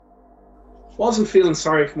Wasn't feeling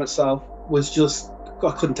sorry for myself. Was just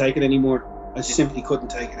I couldn't take it anymore. I simply couldn't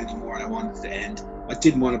take it anymore, and I wanted it to end. I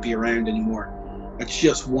didn't want to be around anymore. I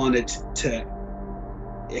just wanted to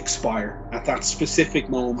expire at that specific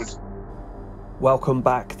moment. Welcome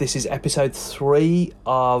back. This is episode 3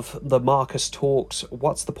 of the Marcus Talks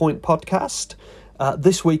What's the Point podcast.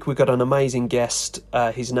 This week we've got an amazing guest.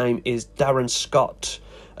 His name is Darren Scott.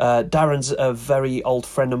 Darren's a very old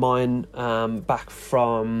friend of mine, back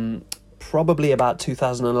from probably about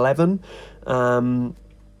 2011.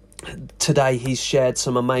 Today he's shared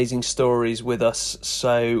some amazing stories with us.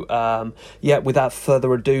 So, without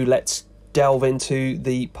further ado, let's delve into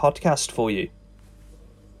the podcast for you.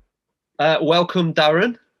 Welcome,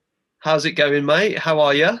 Darren. How's it going, mate? How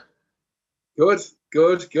are you? Good,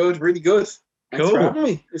 really good. Thanks for having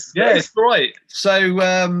me. It's great. So,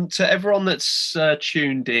 to everyone that's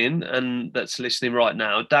tuned in and that's listening right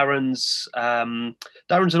now, Darren's an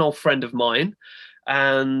old friend of mine,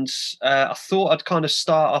 and I thought I'd kind of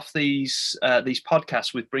start off these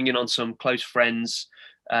podcasts with bringing on some close friends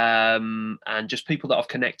and just people that I've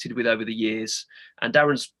connected with over the years. And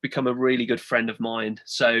Darren's become a really good friend of mine,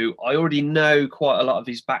 so I already know quite a lot of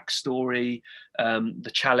his backstory,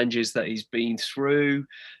 the challenges that he's been through,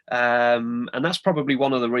 and that's probably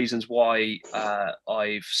one of the reasons why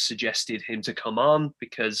I've suggested him to come on,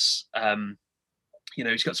 because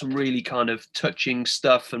he's got some really kind of touching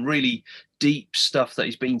stuff and really deep stuff that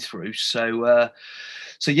he's been through. So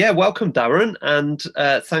welcome, Darren, and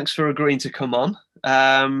thanks for agreeing to come on.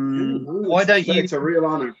 Why don't you? It's a real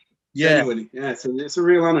honor. Yeah, genuinely. Yeah, it's a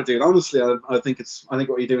real honor, dude. Honestly, I think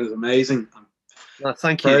what you're doing is amazing.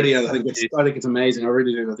 Thank you. I think it's amazing. I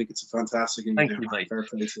really do. I think it's a fantastic thing. Thank you, mate.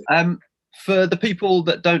 For the people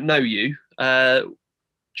that don't know you, do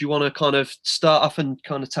you want to kind of start off and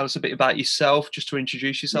kind of tell us a bit about yourself, just to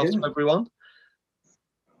introduce yourself to everyone?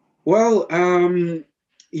 Well, I'm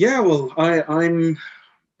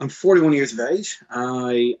 41 years of age.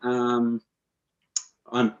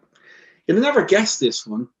 You'll never guess this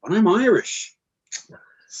one, but I'm Irish.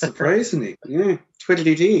 Surprisingly, yeah,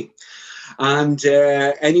 twiddly-dee. And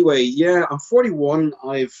anyway, I'm 41.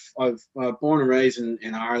 I've born and raised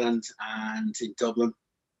in Ireland and in Dublin,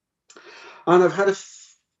 and I've had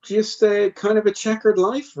just kind of a checkered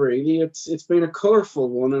life, really. It's been a colourful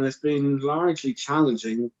one, and it's been largely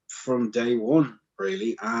challenging from day one,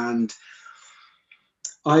 really. And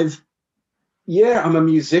I'm a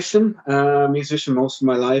musician most of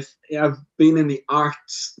my life. I've been in the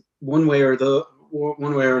arts one way or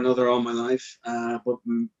another all my life, but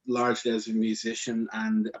largely as a musician,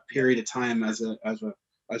 and a period of time as an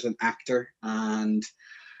actor, and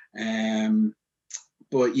being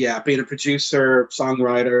a producer,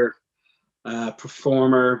 songwriter,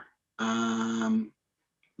 performer,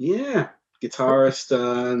 guitarist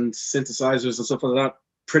and synthesizers and stuff like that.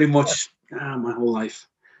 Pretty much my whole life.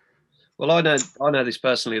 Well, I know this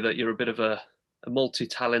personally, that you're a bit of a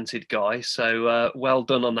multi-talented guy. So well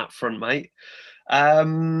done on that front, mate.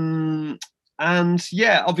 And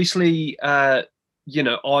obviously, I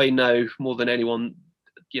know more than anyone,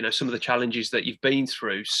 some of the challenges that you've been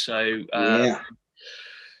through. So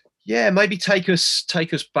maybe take us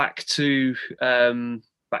back to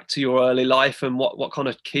your early life and what kind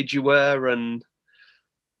of kid you were. And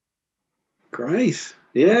great,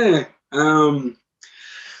 yeah.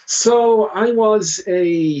 So I'm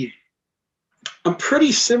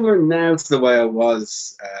pretty similar now to the way I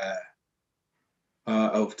was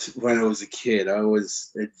when I was a kid. I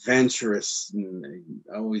was adventurous and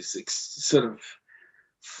always sort of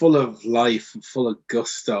full of life and full of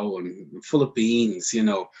gusto and full of beans.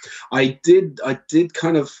 I had a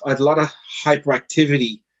lot of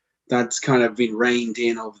hyperactivity that's kind of been reined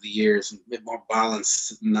in over the years, and a bit more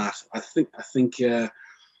balanced than that. I think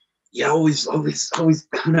always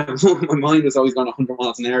kind of, my mind was always going 100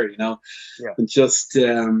 miles an hour, and just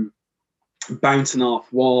bouncing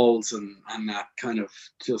off walls and that kind of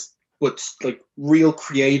just, but like real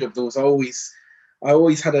creative. I always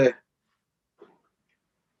kind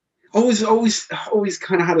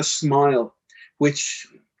of had a smile, which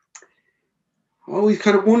I always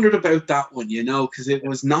kind of wondered about that one, because it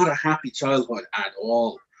was not a happy childhood at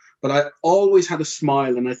all. But I always had a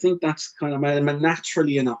smile, and I think that's kind of, I'm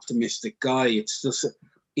naturally an optimistic guy. It's just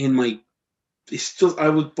I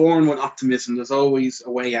was born with optimism. There's always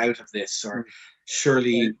a way out of this, or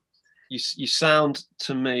surely. You sound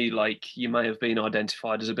to me like you may have been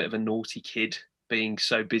identified as a bit of a naughty kid, being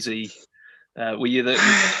so busy. Were you the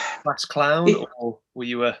class clown, or were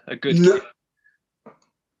you a good kid?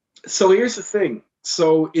 So here's the thing.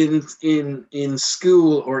 So in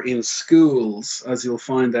school, or in schools, as you'll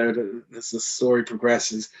find out as the story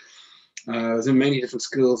progresses, I was in many different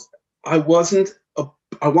schools. I wasn't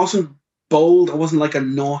I wasn't bold. I wasn't like a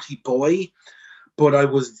naughty boy, but I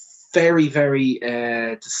was very, very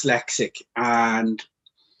dyslexic, and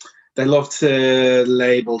they love to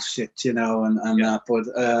label shit, and that. But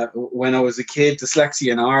when I was a kid,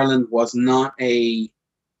 dyslexia in Ireland was not a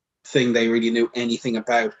thing they really knew anything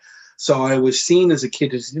about. So I was seen as a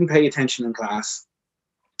kid who didn't pay attention in class.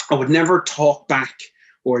 I would never talk back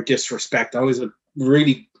or disrespect. I was a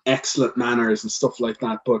really excellent manners and stuff like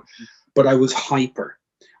that, but I was hyper.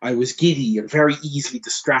 I was giddy and very easily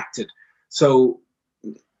distracted. So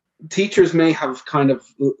teachers may have kind of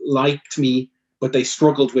liked me, but they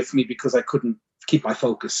struggled with me because I couldn't keep my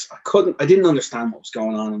focus. I didn't understand what was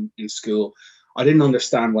going on in school. I didn't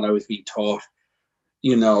understand what I was being taught.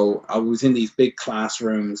 I was in these big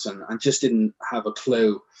classrooms and I just didn't have a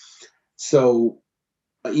clue. So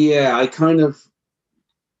yeah,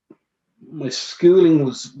 my schooling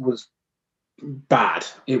was bad.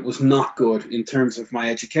 It was not good in terms of my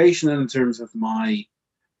education and in terms of my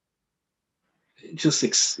just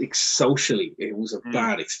socially. It was a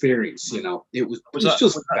bad experience. It was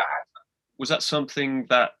just bad. Was that something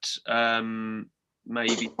that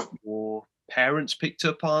maybe your parents picked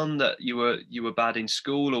up on, that you were bad in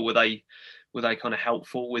school, or were they kind of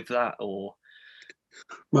helpful with that? Or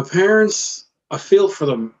my parents, I feel for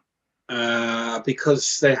them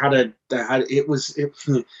because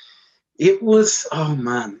it was, oh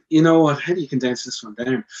man, you know what? How do you condense this one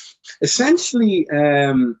down? Essentially,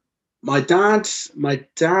 my dad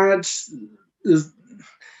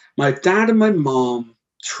and my mom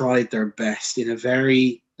tried their best in a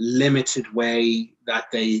very limited way that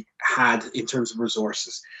they had in terms of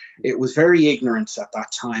resources. It was very ignorant at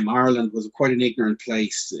that time. Ireland was quite an ignorant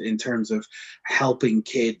place in terms of helping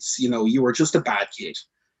kids. You were just a bad kid.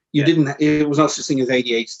 It was no such thing as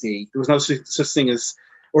ADHD. There was no such thing as,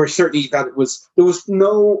 or certainly that there was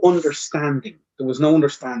no understanding. There was no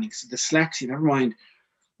understanding. So dyslexia, never mind,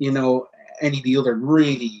 any of the other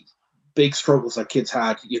really big struggles that kids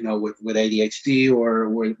had, with ADHD or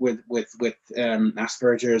with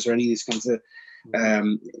Asperger's or any of these kinds of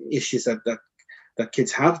issues that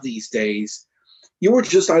kids have these days. You were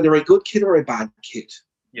just either a good kid or a bad kid.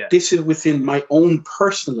 Yeah. This is within my own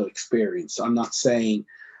personal experience. I'm not saying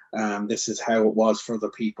this is how it was for other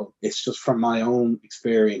people. It's just from my own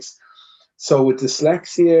experience. So with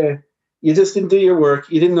dyslexia, you just didn't do your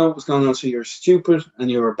work. You didn't know what was going on, so you're stupid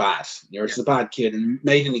and you were bad. You're just a bad kid and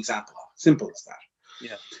made an example of it. Simple as that.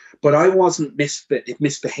 Yeah. But I wasn't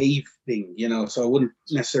misbehaving, so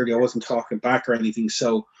I wasn't talking back or anything.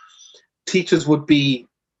 So teachers would be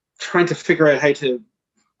trying to figure out how to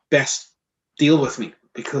best deal with me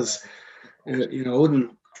because, it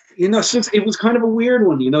was kind of a weird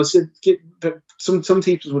one, so some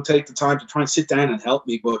teachers would take the time to try and sit down and help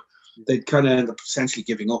me, but they'd kind of end up essentially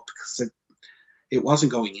giving up because it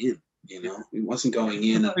wasn't going in, it wasn't going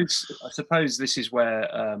in. I suppose this is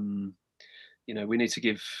where, we need to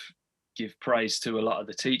give praise to a lot of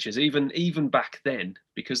the teachers, even back then,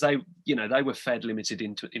 because they were fed limited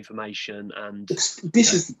information, and this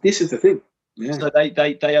is the thing. Yeah. So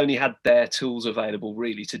they only had their tools available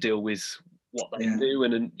really to deal with what they do,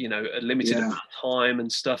 and a limited amount of time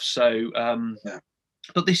and stuff. So,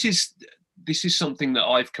 but this is something that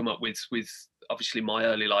I've come up with obviously my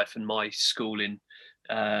early life and my schooling.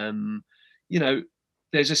 There's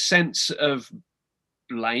a sense of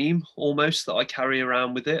blame almost that I carry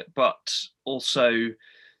around with it, but also,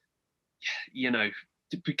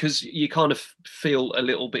 because you kind of feel a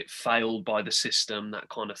little bit failed by the system, that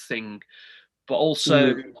kind of thing. But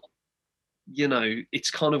also,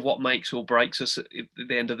 it's kind of what makes or breaks us at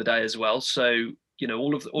the end of the day as well. So,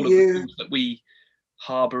 all of the things that we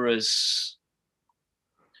harbor as,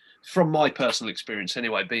 from my personal experience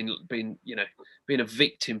anyway, being a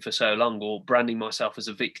victim for so long, or branding myself as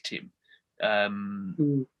a victim,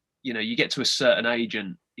 you get to a certain age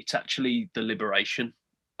and it's actually the liberation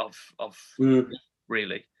of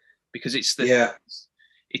really, because it's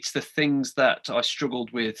the things that I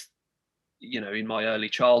struggled with, in my early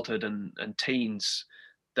childhood and teens,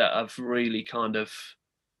 that have really kind of,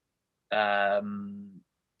 they're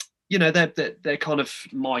kind of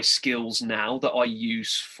my skills now that I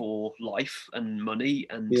use for life and money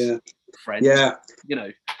and friends.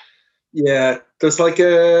 There's like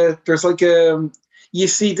you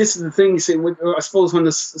see, this is the thing. I suppose when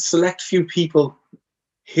the select few people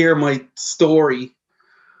hear my story,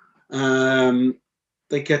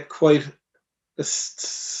 they get quite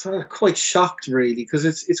shocked, really, because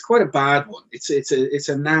it's quite a bad one. It's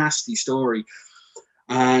a nasty story,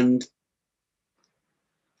 and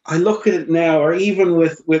I look at it now, or even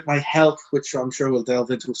with my health, which I'm sure we'll delve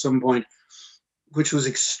into at some point, which was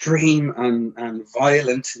extreme and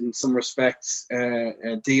violent in some respects,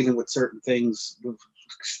 dealing with certain things.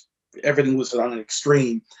 Everything was on an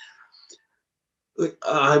extreme.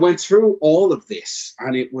 I went through all of this,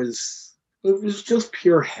 and it was just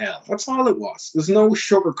pure hell. That's all it was. There's no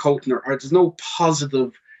sugarcoating or there's no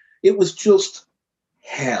positive. It was just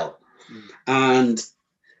hell. And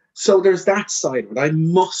so there's that side of it. I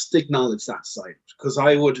must acknowledge that side because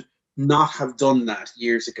I would not have done that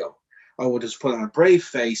years ago. I would have put on a brave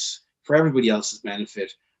face for everybody else's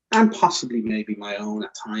benefit and possibly maybe my own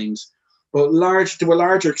at times. But to a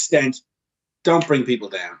larger extent, don't bring people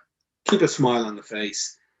down. Keep a smile on the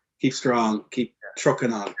face. Keep strong. Keep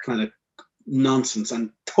trucking on. Kind of nonsense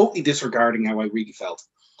and totally disregarding how I really felt.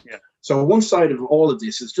 Yeah. So one side of all of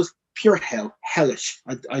this is just pure hellish.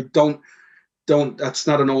 I don't. That's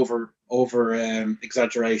not an over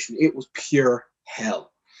exaggeration. It was pure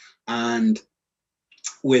hell, and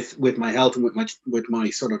with my health and with my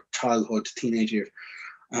sort of childhood, teenage years.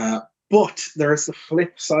 But there's the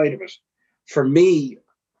flip side of it. For me,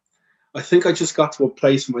 I think I just got to a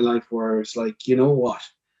place in my life where it's like, you know what?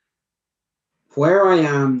 Where I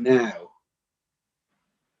am now,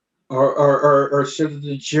 or sort of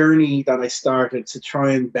the journey that I started to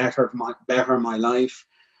try and better my life,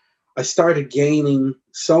 I started gaining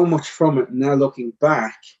so much from it. And now looking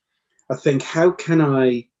back, I think, how can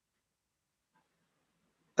I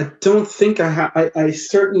don't think I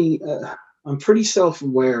certainly, I'm pretty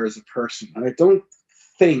self-aware as a person. And I don't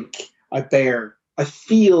think I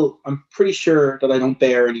feel, I'm pretty sure that I don't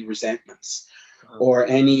bear any resentments or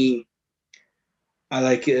any,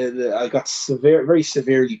 I got very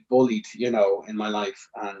severely bullied, in my life.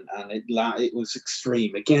 And it was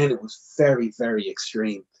extreme. Again, it was very, very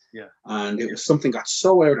extreme. Yeah. And it was something got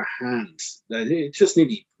so out of hand that it just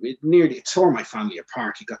nearly tore my family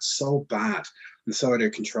apart. It got so bad and so out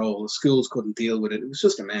of control. The schools couldn't deal with it. It was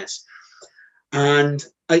just a mess. And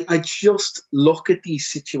I just look at these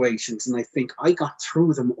situations and I think I got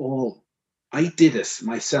through them all. I did it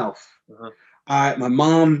myself. My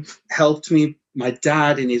mom helped me. My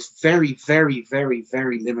dad, in his very, very, very,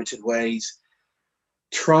 very limited ways,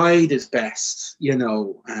 tried his best,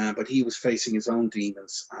 but he was facing his own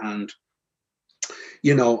demons. And,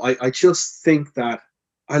 I just think that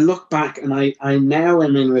I look back and I now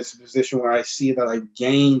am in this position where I see that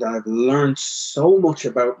I've learned so much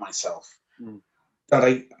about myself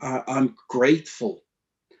that I'm grateful.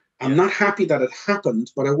 I'm not happy that it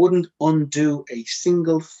happened, but I wouldn't undo a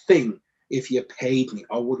single thing if you paid me.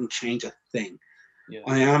 I wouldn't change a thing. Yeah.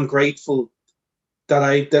 I am grateful that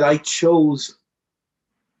I chose,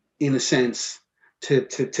 in a sense, to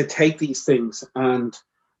take these things and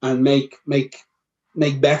make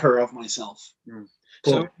better of myself.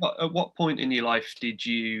 So at what point in your life did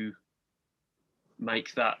you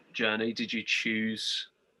make that journey? Did you choose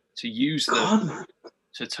to use them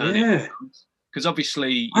to turn it around? Because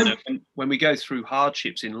obviously, when we go through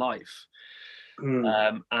hardships in life,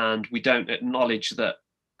 and we don't acknowledge that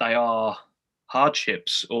they are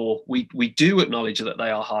hardships, or we do acknowledge that they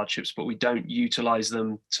are hardships, but we don't utilize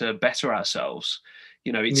them to better ourselves.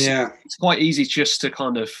 It's quite easy just to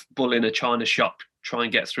kind of bull in a china shop, try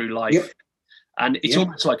and get through life. Yep. And it's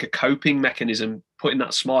almost like a coping mechanism, putting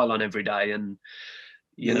that smile on every day. And,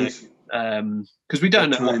 because we don't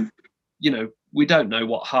know we don't know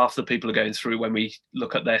what half the people are going through when we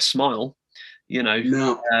look at their smile,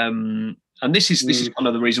 No. And this is kind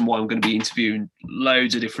of the reason why I'm going to be interviewing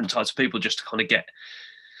loads of different types of people, just to kind of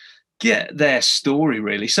get their story,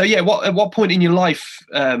 really. So yeah, at what point in your life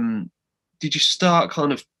did you start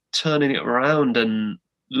kind of turning it around and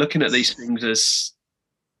looking at these things as,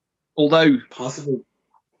 although possible,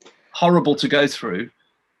 horrible to go through,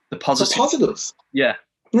 the positives? Yeah.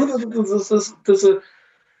 No,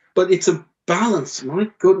 but it's a balance. My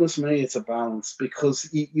goodness me, it's a balance, because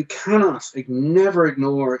you cannot, never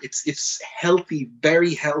ignore. It's healthy,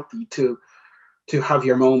 very healthy to have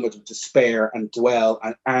your moment of despair and dwell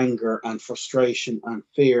and anger and frustration and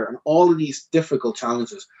fear and all of these difficult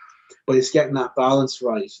challenges. But it's getting that balance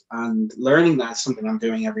right and learning that is something I'm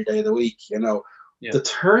doing every day of the week. The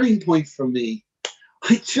turning point for me,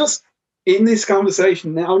 in this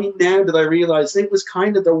conversation now that I realize it was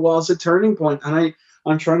there was a turning point, and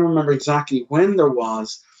I'm trying to remember exactly when there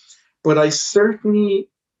was, but I suppose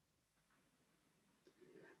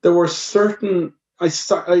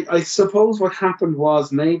what happened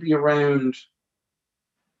was maybe around,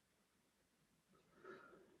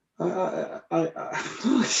 I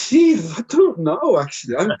don't know,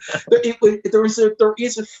 actually. There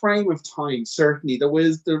is a frame of time, certainly. There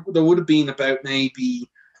would have been about maybe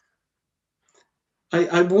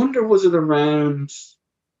I wonder, was it around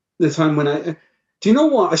the time when do you know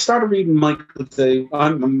what? I started reading Michael J.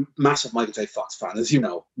 I'm a massive Michael J. Fox fan, as you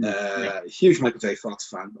know, huge Michael J. Fox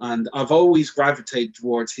fan, and I've always gravitated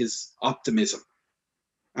towards his optimism,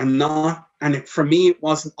 and for me, it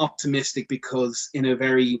wasn't optimistic because in a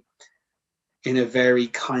very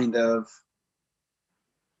kind of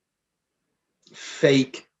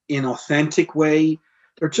fake, inauthentic way.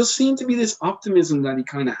 There just seemed to be this optimism that he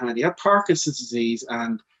kind of had. He had Parkinson's disease,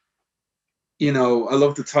 and I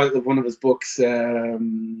love the title of one of his books,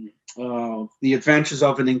 The Adventures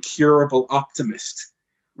of an Incurable Optimist.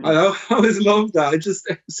 I always love that.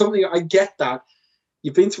 Something I get that.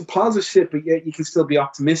 You've been through positive shit, but yet you can still be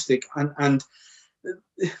optimistic. And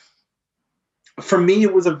for me,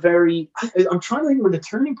 it was I'm trying to think where the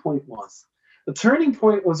turning point was. The turning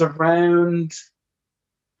point was around,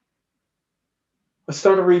 I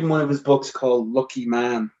started reading one of his books called Lucky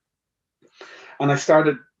Man. And I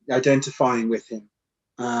started identifying with him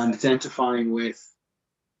and identifying with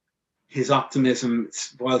his optimism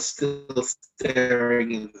while still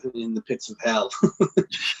staring in the pits of hell.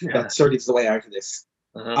 That certainly is the way out of this.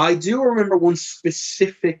 I do remember one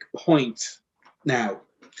specific point now,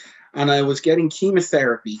 and I was getting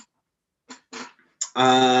chemotherapy,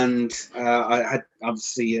 and I had,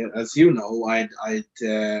 obviously, as you know, I had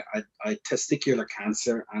testicular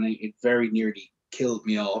cancer, and it very nearly killed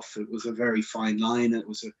me off. It was a very fine line. It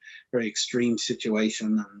was a very extreme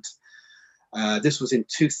situation, and this was in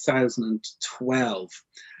 2012.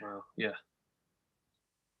 Wow, yeah.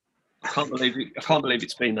 I can't believe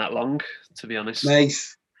it's been that long, to be honest.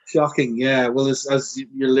 Nice. Shocking, yeah. Well, as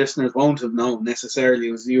your listeners won't have known necessarily,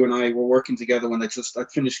 it was you and I were working together when I'd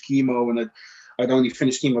finished chemo, and I'd only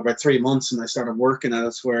finished chemo about 3 months, and I started working.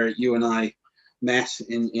 That's where you and I met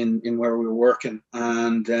in where we were working,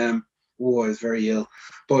 and I was very ill.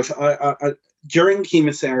 But I during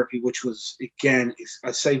chemotherapy, which was, again,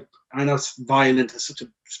 I know it's violent, it's such a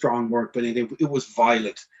strong word, but it was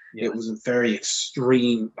violent. Yeah. It was a very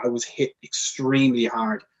extreme. I was hit extremely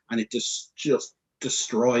hard, and it just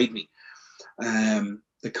destroyed me.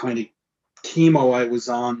 The kind of chemo I was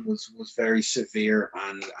on was very severe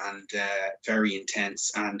and very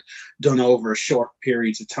intense, and done over a short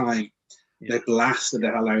periods of time. Yeah. They blasted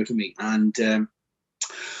the hell out of me, and there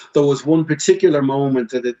was one particular moment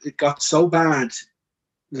that it got so bad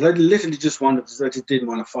that I literally I just didn't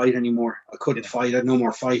want to fight anymore. I couldn't fight. I had no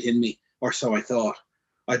more fight in me, or so I thought.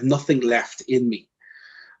 I had nothing left in me,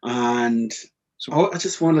 and so I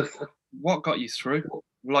just wanted. What got you through?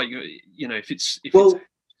 Like,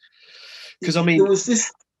 because I mean, there was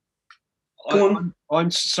this.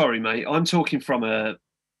 I'm sorry, mate. I'm talking from a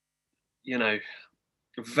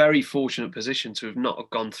very fortunate position to have not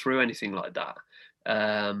gone through anything like that.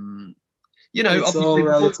 It's all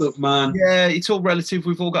relative, man. Yeah, it's all relative.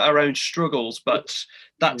 We've all got our own struggles, but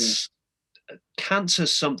that's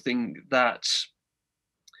cancer's something that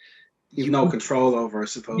you've no control over, I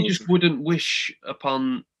suppose. You just wouldn't wish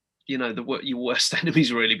upon, your worst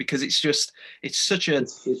enemies, really, because it's such a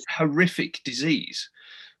horrific disease.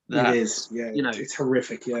 That, it is, yeah. It's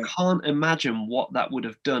horrific, yeah. I can't imagine what that would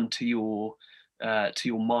have done to your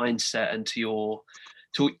mindset and to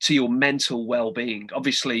your mental well-being.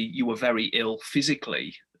 Obviously, you were very ill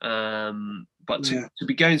physically, but to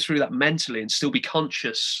be going through that mentally and still be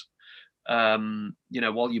conscious, while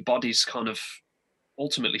your body's kind of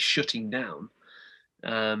ultimately shutting down,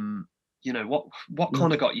 what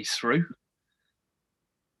kind of got you through?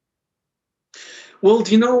 Well,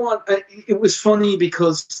 do you know what? It was funny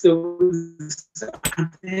because there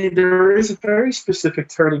is a very specific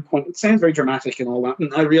turning point. It sounds very dramatic and all that.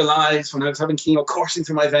 And I realized when I was having chemo coursing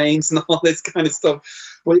through my veins and all this kind of stuff.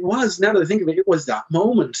 But it was, now that I think of it, it was that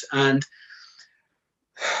moment. And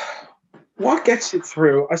what gets you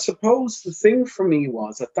through? I suppose the thing for me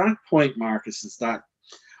was, at that point, Marcus, is that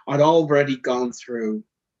I'd already gone through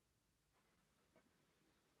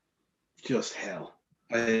just hell.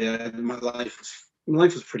 My life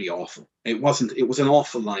was pretty awful. It was an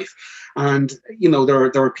awful life. And,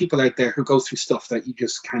 there are people out there who go through stuff that you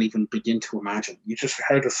just can't even begin to imagine.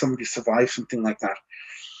 How does somebody survive something like that?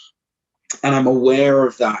 And I'm aware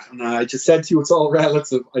of that. And I just said to you, it's all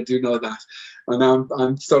relative. I do know that. And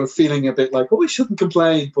I'm sort of feeling a bit like, I shouldn't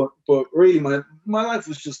complain. But really, my life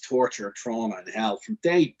was just torture, trauma, and hell from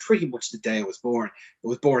pretty much the day I was born. I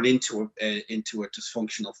was born into a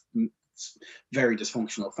very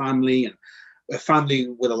dysfunctional family, and a family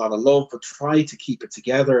with a lot of love, but tried to keep it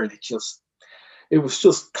together. And it was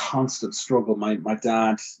just constant struggle. My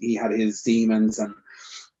dad, he had his demons, and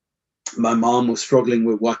my mom was struggling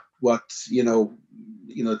with what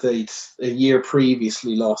you know, they'd a year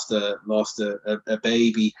previously lost a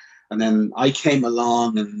baby, and then I came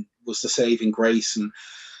along and was the saving grace, and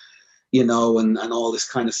you know, and all this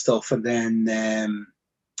kind of stuff. And then,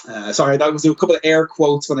 sorry, that was a couple of air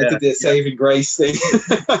quotes when I did the saving grace thing.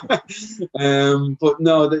 But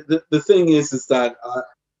no, the thing is that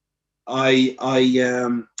I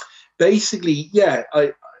basically, yeah,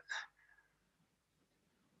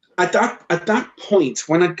 at that point,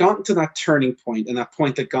 when I'd gotten to that turning point and that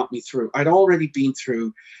point that got me through, I'd already been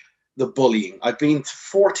through the bullying. I'd been to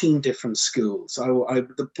 14 different schools.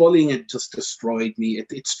 The bullying had just destroyed me.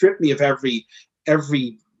 It stripped me of everything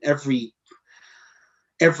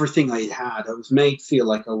I had. I was made to feel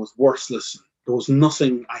like I was worthless. There was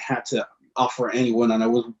nothing I had to offer anyone, and I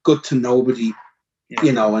was good to nobody.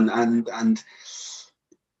 You know, and I'm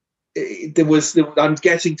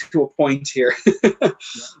getting to a point here,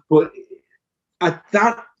 but at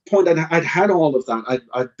that point, I'd had all of that.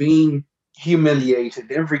 I'd been humiliated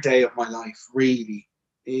every day of my life, really,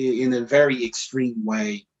 in a very extreme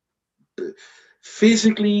way.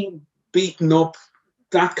 Physically beaten up,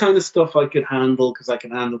 that kind of stuff I could handle because I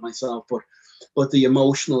can handle myself, but the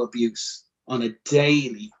emotional abuse on a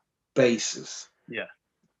daily basis,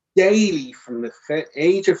 daily from the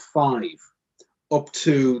age of 5 up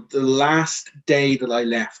to the last day that I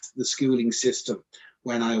left the schooling system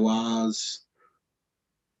when I was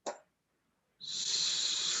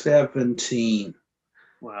 17.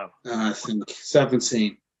 Wow. I think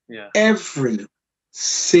 17. Yeah. Every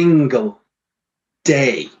single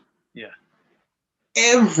day. Yeah.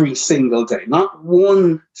 Every single day. Not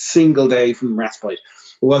one single day from respite.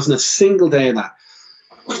 It wasn't a single day of that.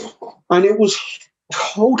 And it was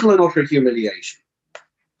total and utter humiliation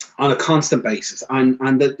on a constant basis. And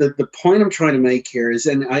the point I'm trying to make here is,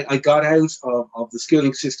 and I got out of the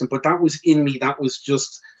schooling system, but that was in me. That was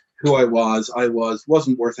just who I was.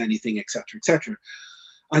 Wasn't worth anything, etc., etc.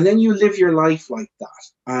 And then you live your life like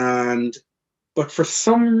that. But for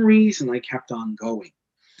some reason, I kept on going.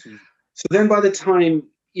 So then by the time,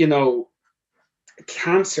 you know,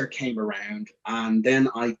 cancer came around, and then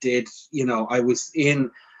I did, you know, I was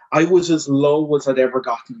as low as I'd ever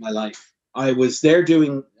gotten in my life. I was there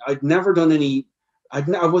I'd never done any, I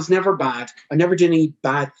was never bad. I never did any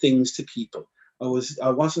bad things to people. I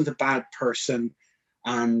wasn't a bad person.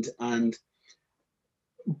 But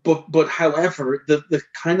however, the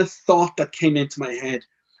kind of thought that came into my head,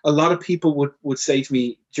 a lot of people would say to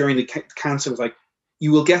me during the cancer was like,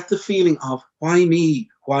 you will get the feeling of why me,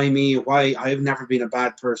 why I've never been a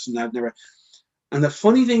bad person. And the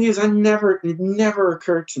funny thing is, it never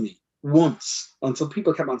occurred to me once until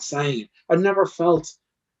people kept on saying it. I never felt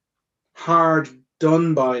hard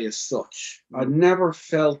done by as such. I never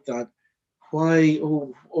felt that why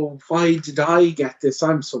did I get this?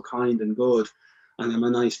 I'm so kind and good, and I'm a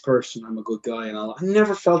nice person, I'm a good guy, and all. I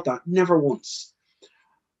never felt that, never once.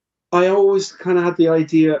 I always kind of had the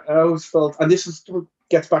idea, I always felt, and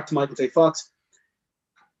gets back to Michael J. Fox.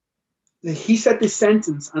 He said this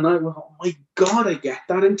sentence, and I went, oh my God, I get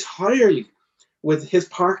that entirely with his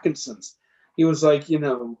Parkinson's. He was like, you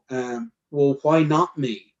know, well, why not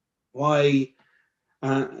me? Why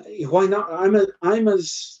not?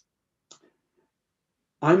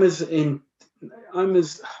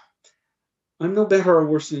 I'm no better or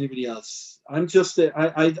worse than anybody else. I'm just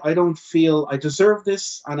I don't feel I deserve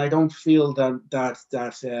this, and I don't feel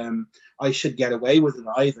that I should get away with it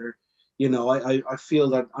either. You know, I feel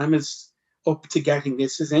that I'm as up to getting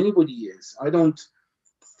this as anybody is. I don't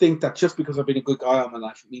think that just because I've been a good guy all my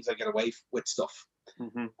life, it means I get away with stuff.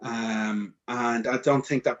 And I don't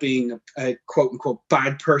think that being a quote unquote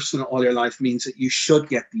bad person all your life means that you should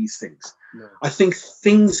get these things. No. I think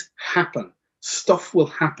things happen, stuff will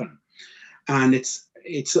happen, and it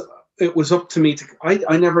was up to me to.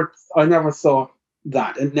 I never thought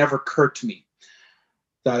that. It never occurred to me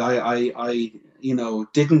that I you know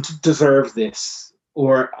didn't deserve this,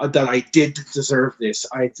 or that I did deserve this.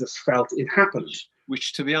 I just felt it happened.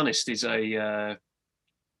 Which, to be honest, is a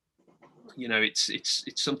you know, it's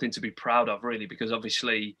something to be proud of, really, because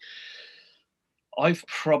obviously I've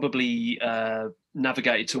probably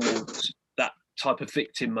navigated towards that type of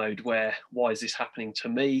victim mode where, why is this happening to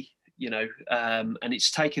me? You know, and it's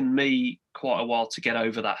taken me quite a while to get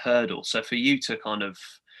over that hurdle. So for you to kind of,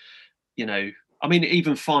 you know, I mean,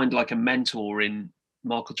 even find like a mentor in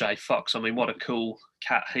Michael J. Fox. I mean, what a cool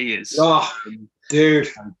cat he is. Oh, dude,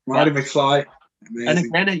 Marty McFly.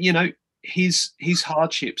 Amazing. And again, you know, his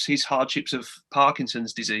hardships of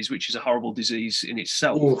Parkinson's disease, which is a horrible disease in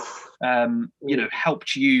itself, you know,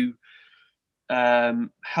 helped you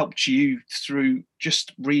through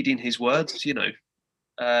just reading his words, you know.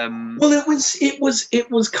 Well, it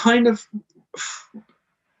was kind of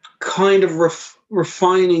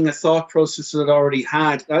refining a thought process that I already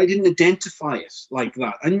had. I didn't identify it like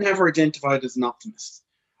that. I never identified as an optimist.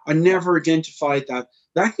 I never identified that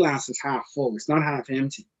glass is half full. It's not half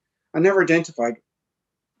empty. I never identified.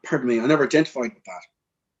 Pardon me. I never identified with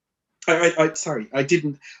that. Sorry. I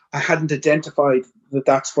didn't. I hadn't identified that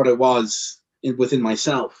that's what it was within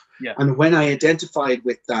myself. Yeah. And when I identified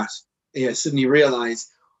with that, I suddenly realized,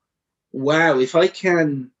 wow, if I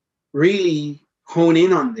can really hone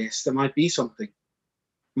in on this, there might be something.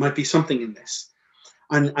 Might be something in this.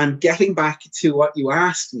 And getting back to what you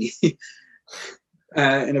asked me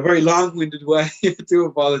in a very long-winded way, I do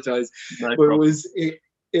apologize. No but problem.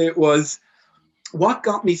 it was what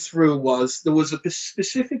got me through was there was a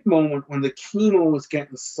specific moment when the chemo was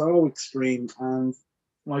getting so extreme and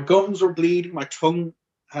my gums were bleeding, my tongue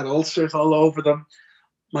had ulcers all over them,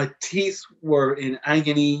 my teeth were in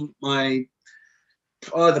agony,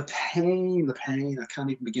 the pain, I can't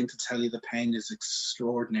even begin to tell you. The pain is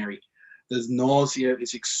extraordinary. There's nausea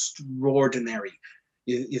is extraordinary.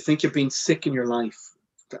 You think you've been sick in your life,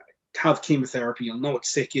 have chemotherapy, you'll know what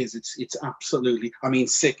sick is. It's absolutely, I mean,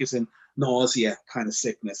 sick is in nausea kind of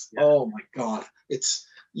sickness. Yeah. Oh my God.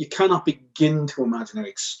 You cannot begin to imagine how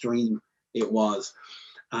extreme it was.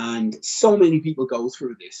 And so many people go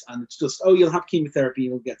through this and it's just, oh, you'll have chemotherapy,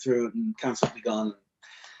 you'll get through it and cancer will be gone.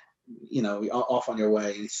 You know, off on your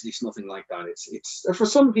way. It's nothing like that. It's for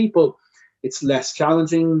some people it's less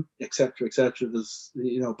challenging, etc., etc. There's,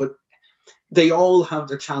 you know, but they all have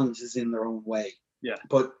their challenges in their own way. Yeah.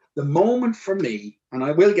 But the moment for me, and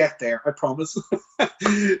I will get there, I promise.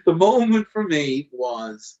 The moment for me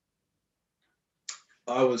was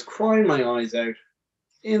I was crying my eyes out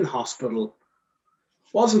in hospital.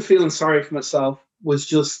 Wasn't feeling sorry for myself. Was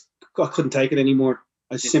just, I couldn't take it anymore.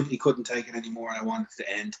 I simply couldn't take it anymore. I wanted it to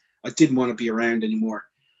end. I didn't want to be around anymore.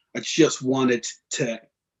 I just wanted to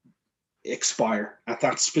expire at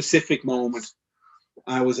that specific moment.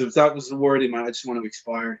 That was the word in my. I just want to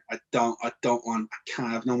expire. I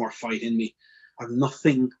can't have no more fight in me. I've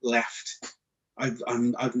nothing left.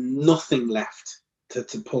 I've nothing left to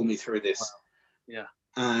pull me through this. Wow. Yeah.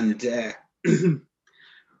 And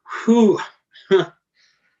whew.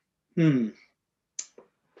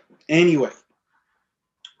 Anyway.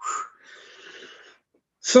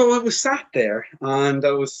 So I was sat there and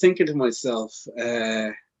I was thinking to myself,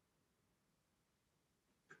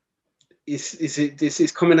 this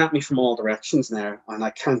is coming at me from all directions now, and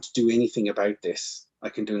I can't do anything about this. I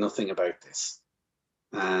can do nothing about this.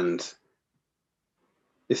 And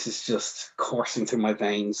this is just coursing through my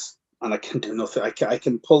veins, and I can do nothing. I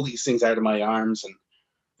can pull these things out of my arms and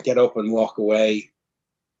get up and walk away.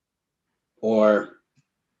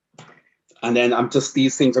 And then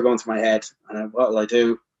these things are going through my head. And what will I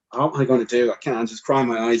do? What am I going to do? I can't just cry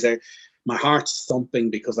my eyes out. My heart's thumping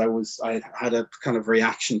because I had a kind of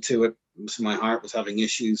reaction to it. So my heart was having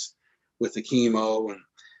issues with the chemo and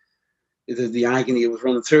the agony was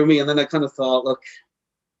running through me. And then I kind of thought, look,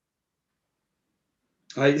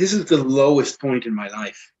 this is the lowest point in my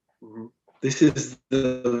life. Mm-hmm. This is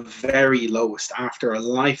the very lowest after a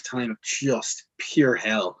lifetime of just pure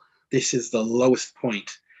hell. This is the lowest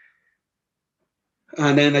point.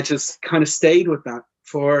 And then I just kind of stayed with that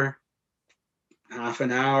for half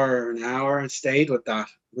an hour, and stayed with that,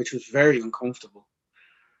 which was very uncomfortable.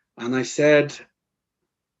 And I said,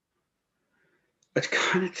 I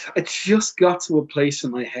just got to a place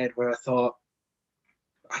in my head where I thought,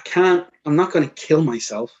 I'm not going to kill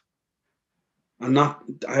myself. I'm not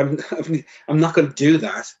going to do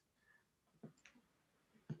that.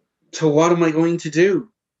 So what am I going to do?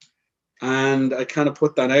 And I kind of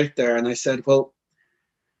put that out there and I said, well,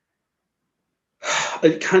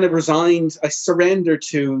 I kind of resigned. I surrendered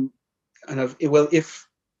to kind of, well, if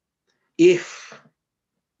the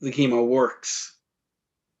chemo works,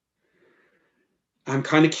 I'm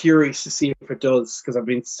kind of curious to see if it does, because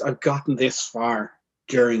I've gotten this far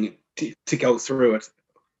during it to go through it.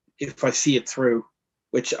 If I see it through,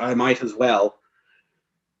 which I might as well,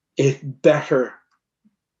 it better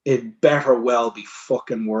well be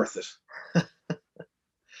fucking worth it.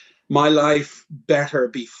 My life better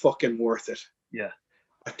be fucking worth it. Yeah.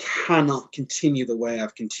 I cannot continue the way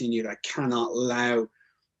I've continued. I cannot allow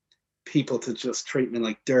people to just treat me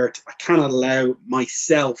like dirt. I cannot allow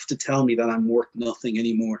myself to tell me that I'm worth nothing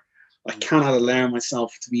anymore. I cannot allow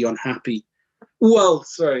myself to be unhappy. Well,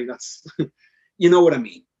 sorry, that's, you know what I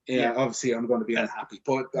mean. Yeah, obviously I'm going to be unhappy,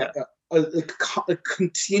 but a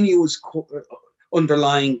continuous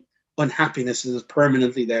underlying unhappiness is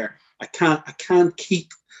permanently there. I can't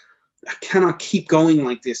keep I cannot keep going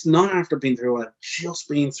like this. Not after being through what I've just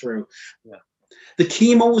been through. Yeah. The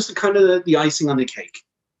chemo was the kind of the icing on the cake.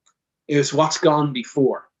 It was what's gone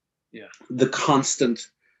before. Yeah. The constant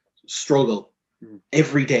struggle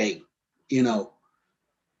every day, you know.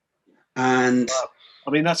 And wow.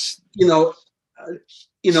 I mean, that's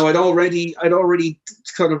I'd already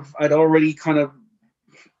kind of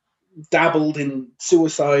dabbled in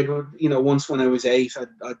suicide. Once when I was 8,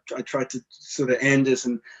 I tried to sort of end it,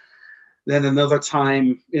 and then another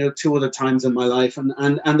time, 2 other times in my life, and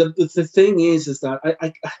the thing is that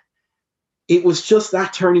I it was just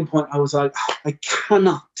that turning point. I was like, I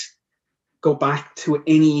cannot go back to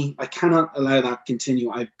any. I cannot allow that to continue.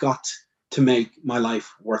 I've got to make my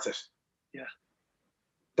life worth it. Yeah,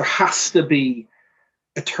 there has to be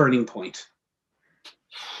a turning point.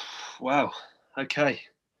 Wow. Okay.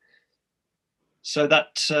 So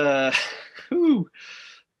that,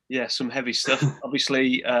 yeah, some heavy stuff.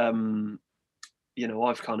 Obviously, I've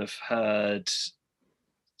kind of heard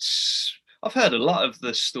a lot of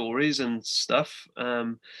the stories and stuff,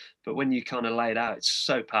 but when you kind of lay it out, it's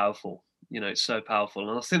so powerful. It's so powerful,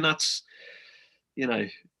 and I think that's,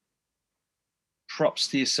 props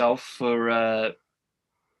to yourself for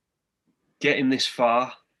getting this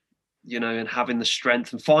far, and having the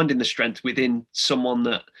strength and finding the strength within someone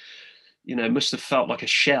that, must have felt like a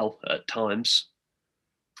shell at times.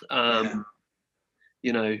 Yeah.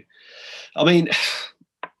 I mean,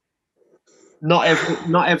 not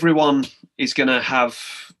everyone is going to have,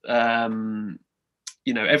 everyone's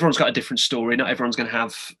got a different story. Not everyone's going to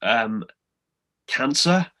have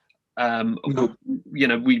cancer. No.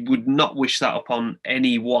 We would not wish that upon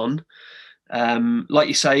anyone. Like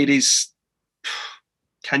you say, it is.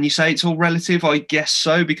 Can you say it's all relative? I guess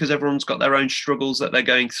so, because everyone's got their own struggles that they're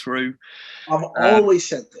going through. I've always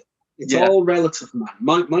said that. It's all relative,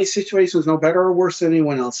 man. My situation is no better or worse than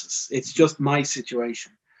anyone else's. It's just my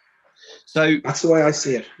situation. So that's the way I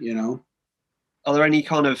see it, Are there any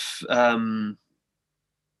kind of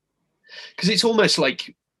because it's almost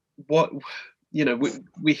like what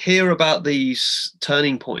we hear about these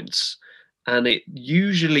turning points, and it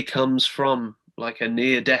usually comes from like a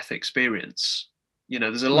near-death experience.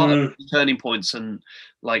 There's a lot of turning points and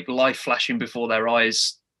like life flashing before their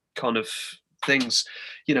eyes kind of things.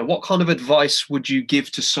 What kind of advice would you give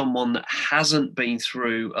to someone that hasn't been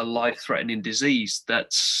through a life-threatening disease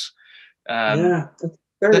that's that's a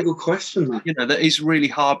very good question, man. that is really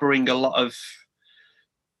harboring a lot of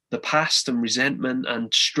the past and resentment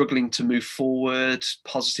and struggling to move forward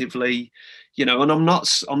positively, and I'm not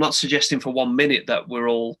suggesting for 1 minute that we're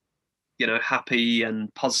all, happy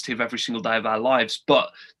and positive every single day of our lives,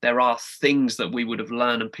 but there are things that we would have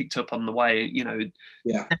learned and picked up on the way,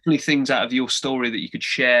 definitely things out of your story that you could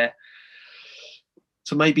share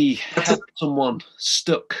to maybe help someone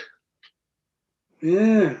stuck.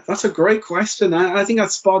 Yeah, that's a great question. I think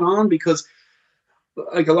that's spot on, because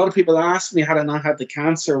like a lot of people ask me, had I not had the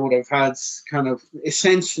cancer, would have had kind of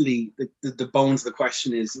essentially the bones of the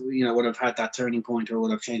question is, would have had that turning point, or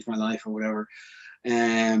would have changed my life, or whatever.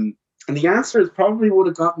 And the answer is probably would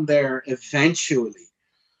have gotten there eventually.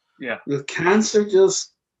 Yeah. With cancer,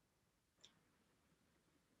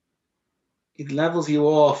 it levels you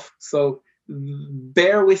off. So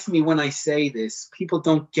bear with me when I say this. People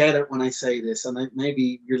don't get it when I say this, and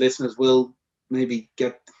maybe your listeners will maybe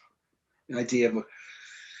get the idea. But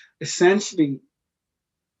essentially,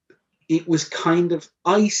 it was kind of,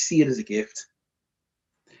 I see it as a gift.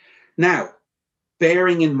 Now,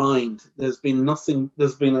 bearing in mind, there's been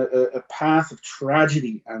a path of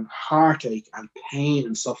tragedy and heartache and pain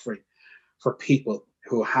and suffering for people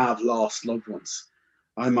who have lost loved ones.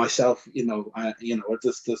 I myself,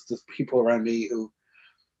 there's people around me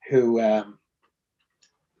who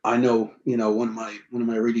I know, one of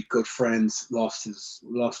my really good friends lost his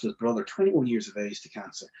brother, 21 years of age, to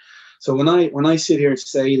cancer. So when I sit here and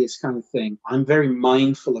say this kind of thing, I'm very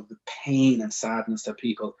mindful of the pain and sadness that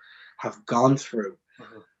people have gone through.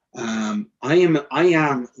 I am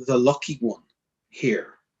the lucky one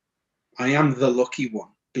here. I am the lucky one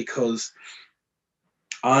because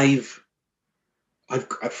I'm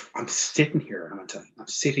sitting here, I'm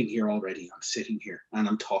sitting here already. I'm sitting here and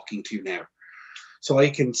I'm talking to you now, so I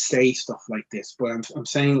can say stuff like this. But I'm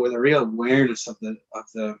saying with a real awareness of the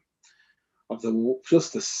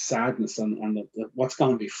just the sadness and what's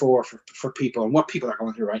gone before for people and what people are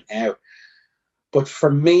going through right now. But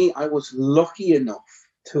for me, I was lucky enough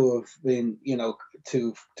to have been,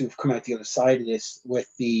 to have come out the other side of this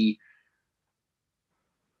with the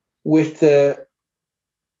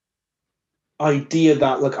idea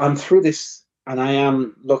that, look, I'm through this, and I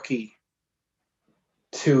am lucky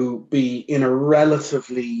to be in a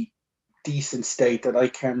relatively decent state that I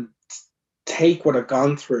can take what I've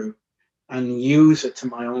gone through and use it to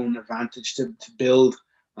my own advantage to build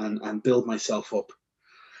and build myself up.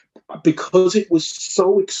 Because it was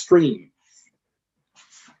so extreme,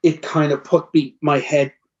 it kind of put my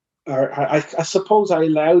head, or I suppose I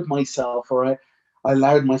allowed myself, or I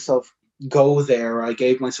allowed myself go there. I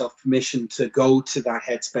gave myself permission to go to that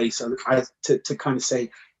headspace, to kind of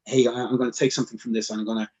say, hey, I'm going to take something from this and I'm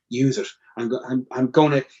going to use it. I'm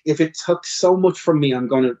going to, if it took so much from me, I'm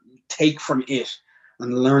going to take from it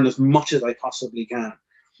and learn as much as I possibly can.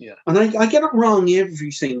 Yeah. And I get it wrong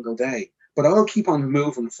every single day, but I'll keep on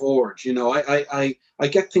moving forward. You know, I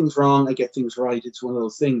get things wrong, I get things right. It's one of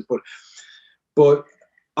those things, but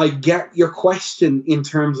I get your question in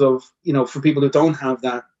terms of, you know, for people who don't have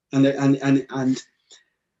that, and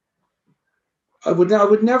I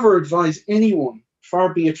would never advise anyone,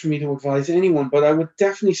 far be it for me to advise anyone, but I would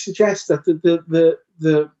definitely suggest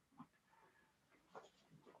that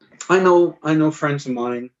I know friends of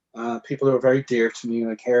mine, people who are very dear to me,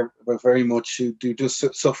 and I care about very much, who do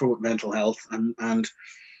just suffer with mental health, and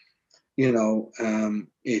you know,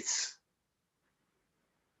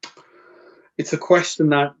 it's a question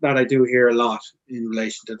that I do hear a lot in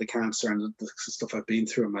relation to the cancer and the stuff I've been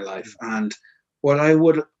through in my life. And what I've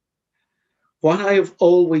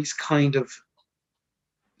always kind of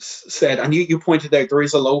said, and you pointed out, there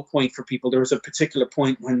is a low point for people. There is a particular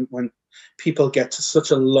point when people get to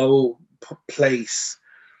such a low place.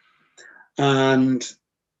 And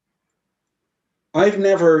I've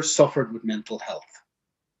never suffered with mental health.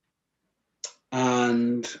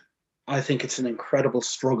 And I think it's an incredible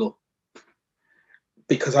struggle,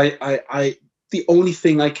 because I the only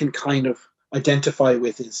thing I can kind of identify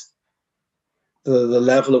with is the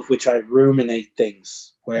level of which I ruminate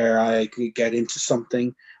things, where I could get into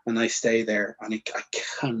something and I stay there and I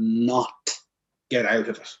cannot get out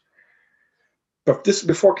of it. But this is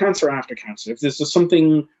before cancer, after cancer. If this is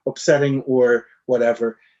something upsetting or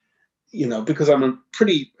whatever, you know, because I'm a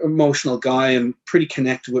pretty emotional guy, I'm pretty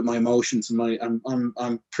connected with my emotions, and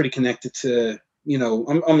I'm pretty connected to, you know,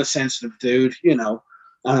 I'm a sensitive dude, you know.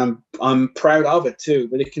 I'm proud of it too,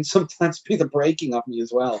 but it can sometimes be the breaking of me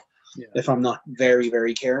as well, if I'm not very,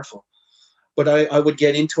 very careful. But I would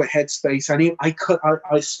get into a headspace.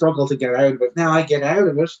 I struggle to get out of it. Now I get out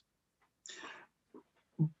of it,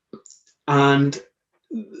 and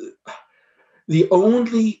the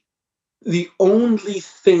only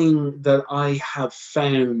thing that I have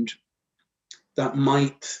found that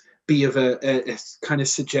might be of a kind of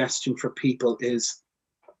suggestion for people is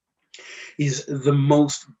the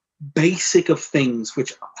most basic of things,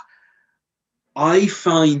 which I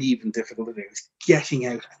find even difficult to do, is getting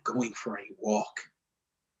out and going for a walk.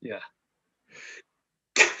 Yeah.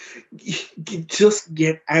 Just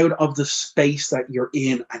get out of the space that you're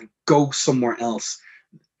in and go somewhere else.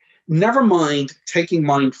 Never mind taking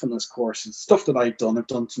mindfulness courses, stuff that I've done. I've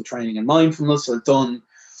done some training in mindfulness. I've done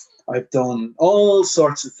all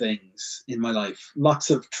sorts of things in my life. Lots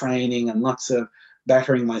of training and lots of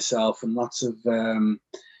bettering myself, and lots of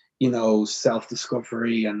you know,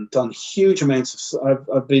 self-discovery, and done huge amounts of.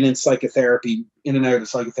 I've been in psychotherapy, in and out of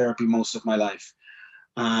psychotherapy most of my life,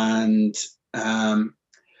 and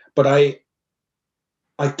but I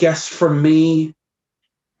guess for me,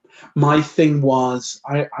 my thing was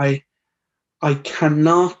I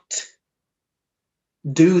cannot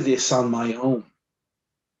do this on my own.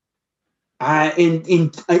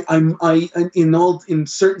 In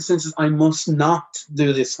certain senses, I must not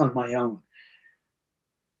do this on my own.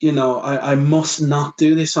 You know, I must not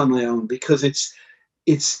do this on my own, because it's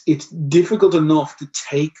difficult enough to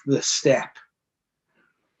take the step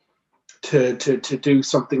to do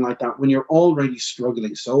something like that when you're already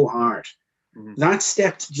struggling so hard. Mm-hmm. That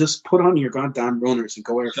step to just put on your goddamn runners and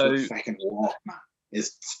go out for a fucking walk, man,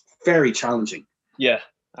 is very challenging. Yeah,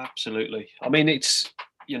 absolutely. I mean, it's,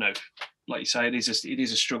 you know, like you say, it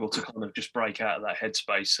is a struggle to kind of just break out of that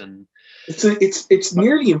headspace, and it's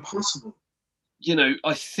nearly impossible. You know,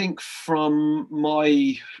 I think from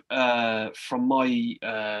my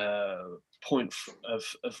point of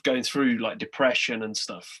going through like depression and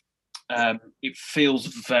stuff, it feels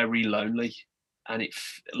very lonely, and it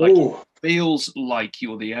feels like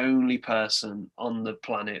you're the only person on the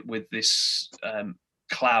planet with this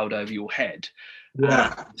cloud over your head.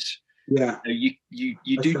 Yeah. Yeah.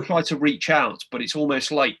 You do try to reach out, but it's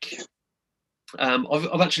almost like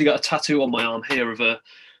I've actually got a tattoo on my arm here of a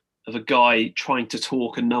guy trying to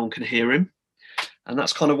talk and no one can hear him, and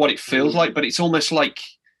that's kind of what it feels like. But it's almost like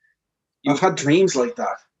I've had dreams like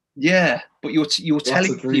that. Yeah, but you're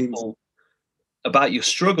telling people about your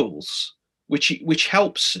struggles, which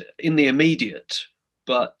helps in the immediate,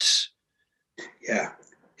 but Yeah,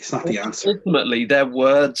 it's not the answer. Ultimately, their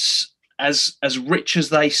words, as rich as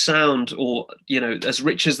they sound, or as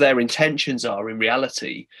rich as their intentions are in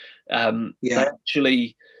reality, they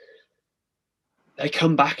actually they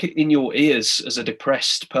come back in your ears as a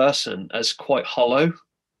depressed person as quite hollow.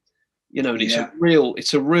 And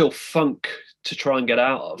it's a real funk to try and get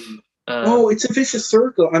out of. It's a vicious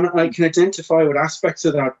circle, and I can identify with aspects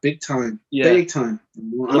of that big time.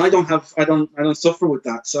 And I don't suffer with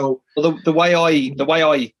that. So the way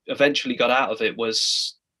I eventually got out of it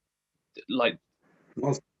was like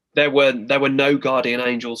there were no guardian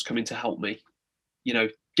angels coming to help me.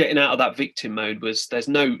 Getting out of that victim mode was there's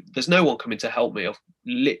no one coming to help me. I've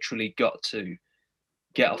literally got to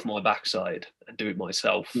get off my backside and do it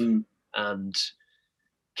myself, and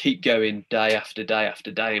keep going day after day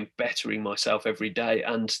after day and bettering myself every day.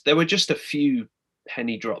 And there were just a few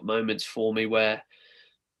penny drop moments for me where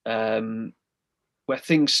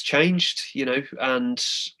things changed, and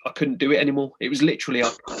I couldn't do it anymore. It was literally,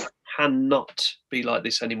 I cannot be like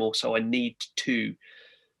this anymore. So I need to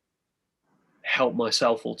help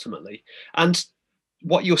myself ultimately. And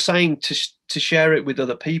what you're saying to share it with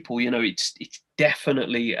other people, it's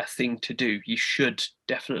definitely a thing to do. You should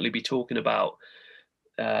definitely be talking about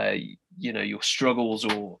your struggles,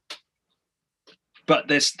 but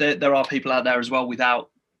there are people out there as well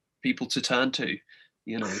without people to turn to.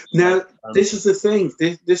 Now, this is the thing.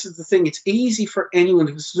 This is the thing. It's easy for anyone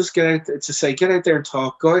to just get out there and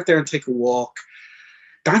talk, go out there and take a walk.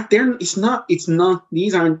 There's no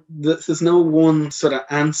one sort of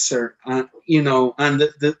answer, and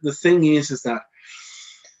the thing is that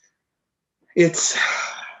it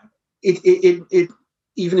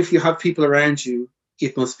even if you have people around you,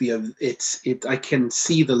 it must be I can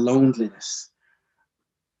see the loneliness.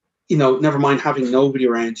 Never mind having nobody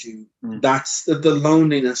around you. That's the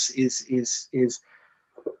loneliness is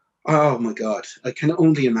oh my God, I can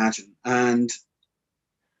only imagine. And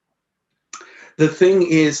the thing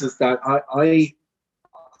is that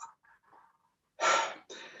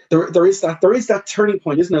there is that turning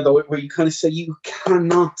point, isn't there, though, where you kind of say you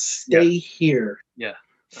cannot stay here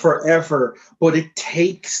forever, but it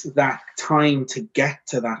takes that time to get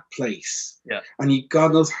to that place. Yeah. And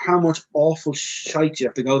God knows how much awful shite you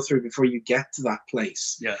have to go through before you get to that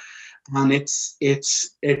place. Yeah. And it's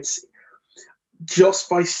just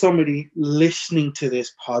by somebody listening to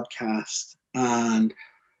this podcast, and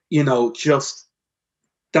just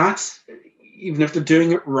that's, even if they're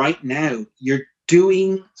doing it right now, you're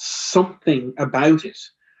doing something about it.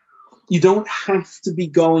 You don't have to be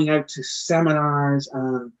going out to seminars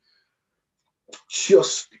and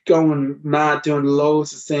just going mad, doing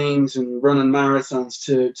loads of things and running marathons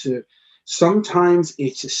to sometimes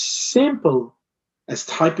it's as simple as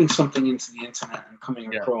typing something into the internet and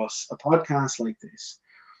coming across a podcast like this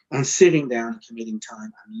and sitting down and committing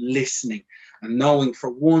time and listening and knowing, for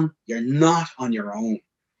one, you're not on your own.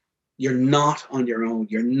 You're not on your own.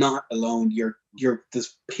 You're not alone.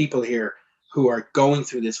 There's people here who are going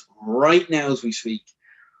through this right now as we speak,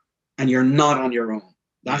 and you're not on your own.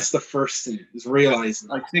 That's the first thing, is realizing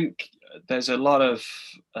that. I think there's a lot of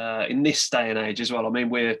in this day and age as well. I mean,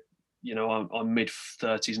 we're I'm mid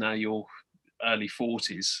 30s now, you're early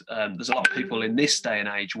 40s. There's a lot of people in this day and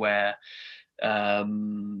age where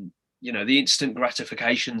the instant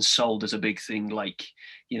gratification sold as a big thing, like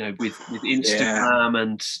with Instagram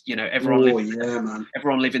and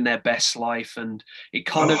everyone living their best life, and it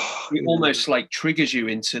kind of almost like triggers you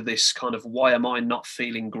into this kind of, why am I not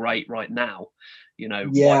feeling great right now?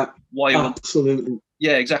 Why absolutely.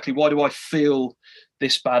 Yeah, exactly. Why do I feel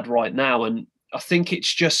this bad right now? And I think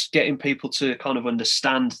it's just getting people to kind of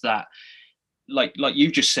understand that, like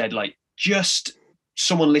you just said, like just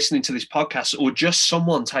someone listening to this podcast or just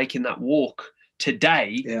someone taking that walk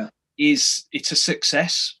today, it's a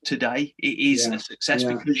success today. It is a success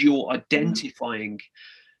because you're identifying,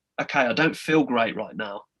 okay, I don't feel great right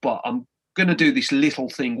now, but I'm going to do this little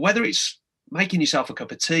thing, whether it's making yourself a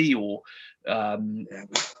cup of tea or I'm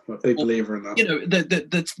a big believer in that.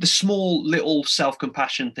 The small little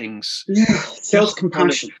self-compassion things.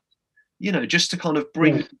 Self-compassion. Just to kind of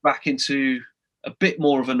bring you back into a bit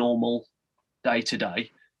more of a normal day to day.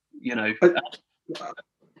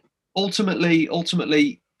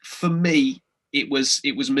 Ultimately, for me, it was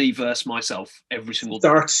me versus myself every single day.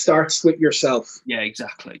 Starts with yourself. Yeah,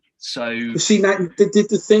 exactly. So you see, that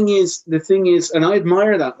the thing is, and I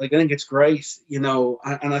admire that. Like, I think it's great, and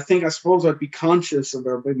I suppose I'd be conscious of,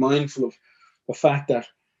 or be mindful of the fact that,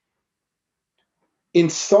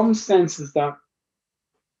 in some senses, that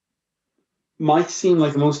might seem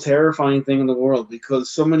like the most terrifying thing in the world,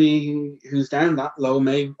 because somebody who's down that low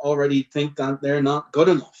may already think that they're not good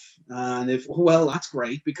enough. And if, well, that's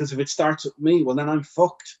great, because if it starts with me, well, then I'm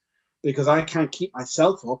fucked, because I can't keep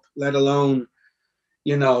myself up, let alone,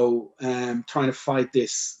 trying to fight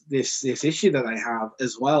this issue that I have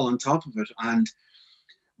as well on top of it.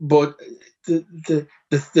 But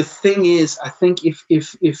the thing is, I think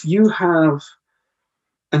if you have,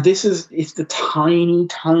 and it's the tiny,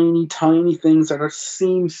 tiny, tiny things that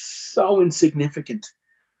seem so insignificant.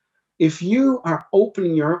 If you are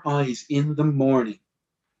opening your eyes in the morning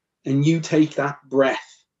and you take that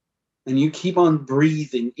breath and you keep on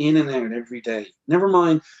breathing in and out every day, never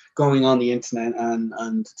mind going on the internet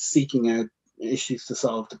and seeking out issues to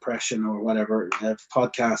solve depression or whatever,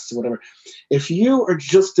 podcasts or whatever. If you are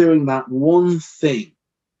just doing that one thing,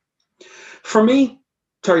 for me,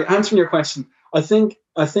 sorry, answering your question, I think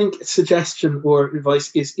suggestion or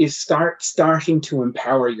advice is starting to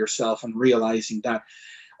empower yourself and realizing that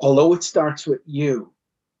although it starts with you,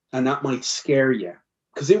 and that might scare you,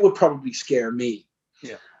 because it would probably scare me.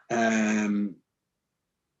 Yeah.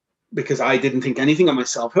 Because I didn't think anything of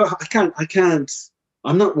myself. I can't.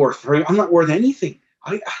 I'm not worth anything.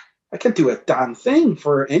 I can't do a damn thing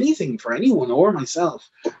for anything, for anyone or myself.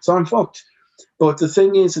 So I'm fucked. But the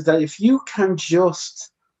thing is that if you can just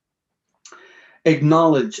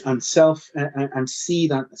acknowledge and see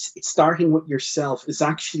that it's starting with yourself is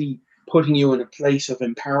actually putting you in a place of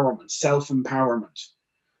empowerment, self-empowerment,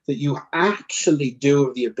 that you actually do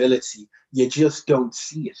have the ability, you just don't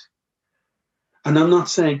see it. And I'm not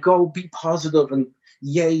saying go be positive and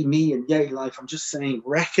yay me and yay life. I'm just saying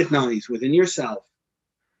recognize within yourself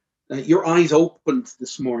that your eyes opened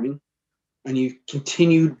this morning and you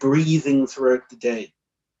continued breathing throughout the day.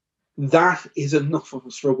 That is enough of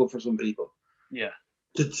a struggle for some people. Yeah.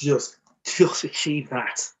 To just achieve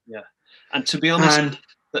that. Yeah. And to be honest,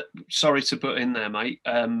 sorry to put in there, mate.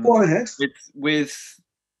 Go ahead.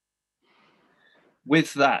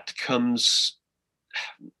 With that comes,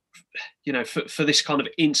 for this kind of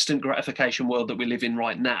instant gratification world that we live in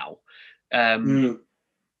right now,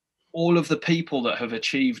 all of the people that have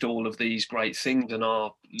achieved all of these great things and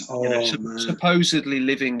are supposedly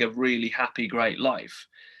living a really happy, great life,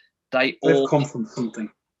 they've come from something.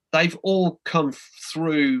 They've all come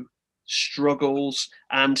through struggles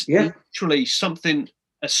and literally something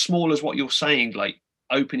as small as what you're saying, like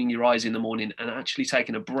opening your eyes in the morning and actually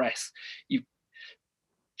taking a breath. You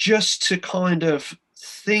just to kind of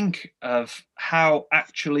think of how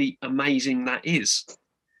actually amazing that is.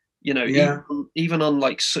 Even on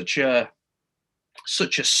like such a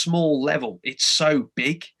small level, it's so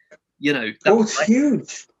big. It's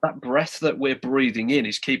huge. That breath that we're breathing in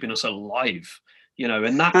is keeping us alive.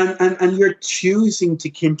 And you're choosing to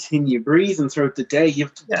continue breathing throughout the day.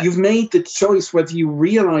 You've made the choice, whether you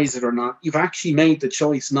realize it or not. You've actually made the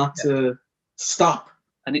choice not to stop.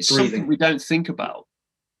 And it's breathing. Something we don't think about.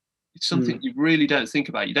 It's something you really don't think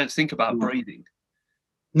about. You don't think about breathing.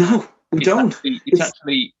 No, we don't. It's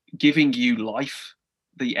actually giving you life.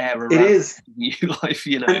 The air around it is you life,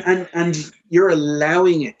 and you're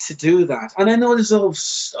allowing it to do that. And I know this is all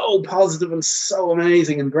so positive and so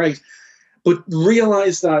amazing and great. But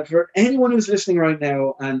realize that for anyone who's listening right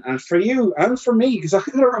now, and for you and for me, because I'm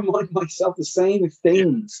going to remind myself the same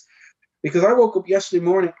things. Because I woke up yesterday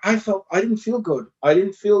morning, I didn't feel good.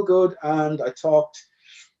 And I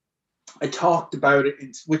talked about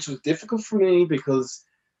it, which was difficult for me because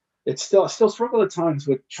I still struggle at times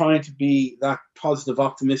with trying to be that positive,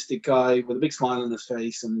 optimistic guy with a big smile on his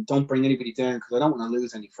face and don't bring anybody down because I don't want to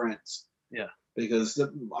lose any friends. Yeah. Because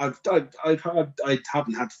I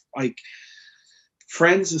haven't had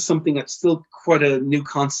friends is something that's still quite a new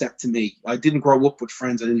concept to me. I didn't grow up with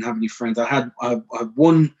friends. I didn't have any friends. I had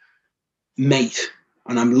one mate,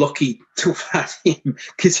 and I'm lucky to have had him,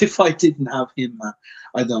 because if I didn't have him,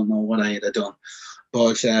 I don't know what I had done.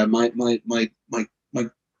 But my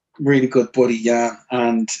really good buddy,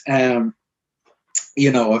 and I've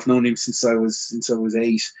known him since I was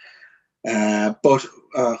 8. But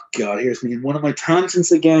oh god, here's me in one of my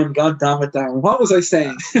tangents again. God damn it, Darren. What was I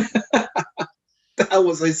saying? What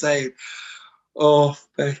was I saying? Oh,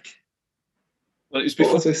 Beck. Well, it was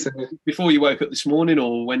before you woke up this morning,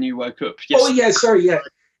 or when you woke up yesterday? Oh yeah, sorry, yeah.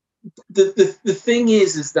 The thing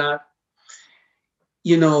is that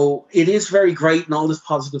it is very great and all this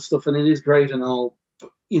positive stuff, and it is great and all,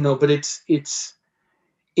 but it's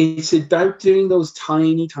about doing those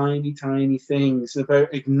tiny, tiny, tiny things,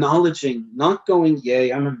 about acknowledging, not going,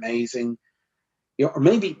 yay, I'm amazing, or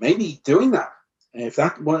maybe doing that. If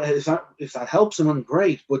that helps someone,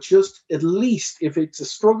 great. But just at least, if it's a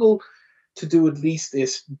struggle to do at least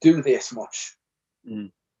this, do this much.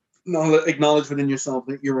 acknowledge within yourself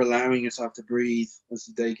that you're allowing yourself to breathe as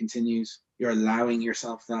the day continues. You're allowing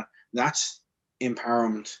yourself that. That's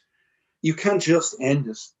empowerment. You can't just end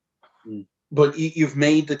it, but you've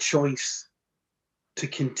made the choice to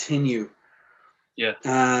continue. Yeah.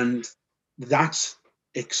 And that's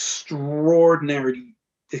extraordinary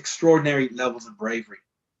levels of bravery.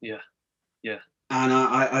 Yeah. Yeah. And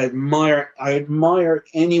I admire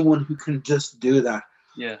anyone who can just do that.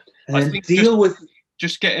 Yeah. And I think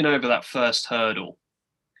just getting over that first hurdle.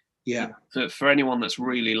 Yeah. For anyone that's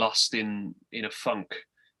really lost in a funk,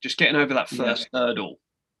 just getting over that first hurdle.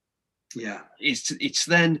 Yeah. It's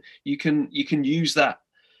then you can use that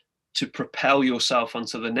to propel yourself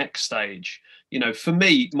onto the next stage. You know, for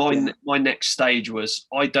me, my next stage was,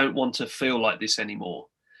 I don't want to feel like this anymore.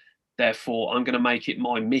 Therefore, I'm going to make it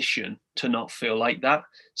my mission to not feel like that.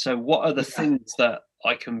 So what are the things that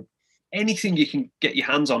I can, anything you can get your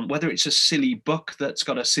hands on, whether it's a silly book that's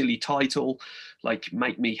got a silly title, like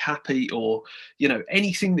Make Me Happy, or, you know,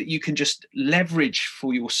 anything that you can just leverage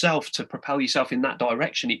for yourself to propel yourself in that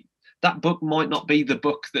direction. That book might not be the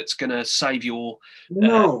book that's going to save your, you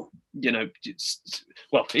know,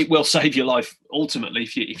 well, it will save your life ultimately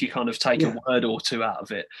if you kind of take a word or two out of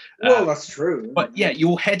it. Well, that's true. But yeah,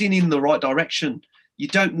 you're heading in the right direction. You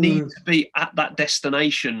don't need to be at that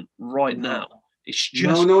destination right now. It's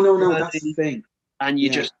just no. That's the thing. And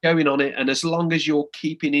you're just going on it. And as long as you're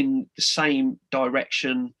keeping in the same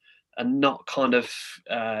direction and not kind of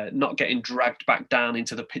not getting dragged back down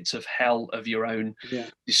into the pits of hell of your own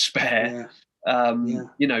despair. You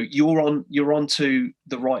know, you're onto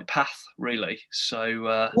the right path, really.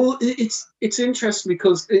 So well, it's interesting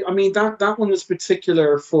because I mean that one is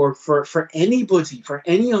particular for anybody, for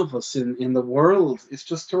any of us in the world. It's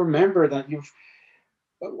just to remember that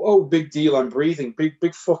big deal, I'm breathing,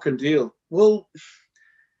 big fucking deal. Well,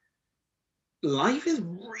 life is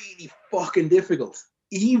really fucking difficult.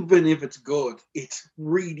 Even if it's good, it's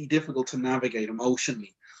really difficult to navigate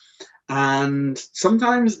emotionally. And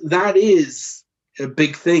sometimes that is a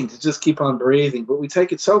big thing, to just keep on breathing. But we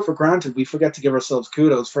take it so for granted, we forget to give ourselves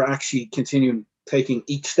kudos for actually continuing taking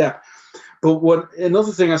each step. But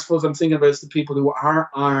another thing I suppose I'm thinking about is the people who are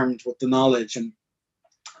armed with the knowledge and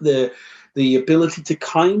the ability to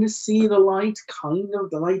kind of see the light, the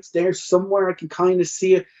light's there somewhere, I can kind of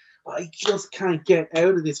see it. I just can't get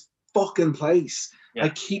out of this fucking place. I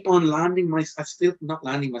keep on I'm still not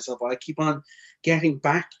landing myself, but I keep on getting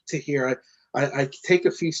back to here. I take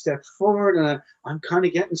a few steps forward and I'm kind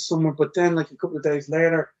of getting somewhere, but then like a couple of days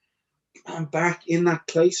later, I'm back in that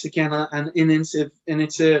place again, and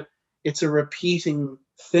it's a repeating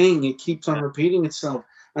thing. It keeps on repeating itself,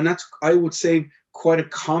 and that's, I would say, quite a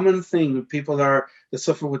common thing with people that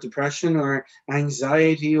suffer with depression or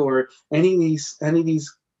anxiety or any of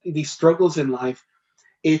these struggles in life.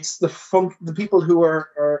 It's the people who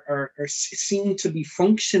are seem to be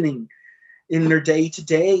functioning in their day to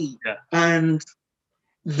day, and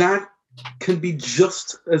that can be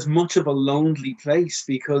just as much of a lonely place,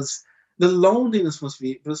 because the loneliness must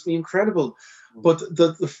be incredible. But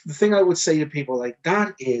the thing I would say to people like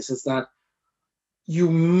that is that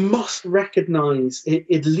you must recognize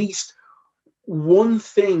at least one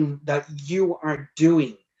thing that you are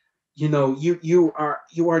doing. You know, you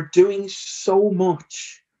are doing so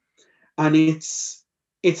much, and it's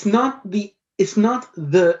not the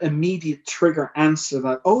immediate trigger answer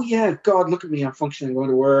that, oh yeah, God, look at me, I'm functioning, I'm going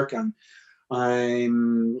to work, and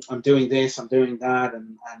I'm doing this, I'm doing that,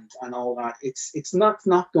 and all that. It's not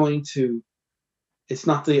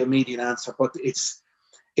the immediate answer, but it's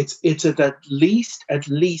at least at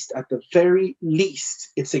the very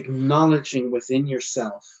least, it's acknowledging within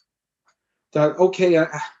yourself that, okay,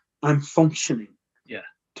 I'm functioning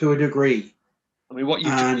to a degree. I mean, what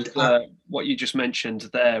you just mentioned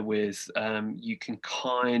there with you can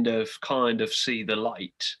kind of see the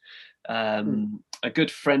light. A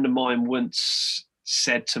good friend of mine once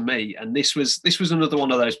said to me, and this was another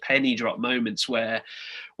one of those penny drop moments where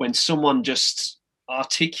when someone just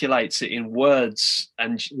articulates it in words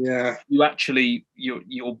and you actually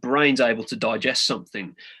your brain's able to digest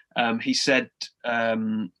something. He said,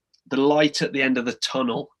 the light at the end of the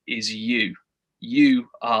tunnel is you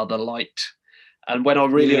are the light. And when I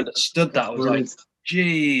really understood that, I was brilliant. Like,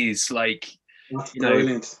 geez, like, that's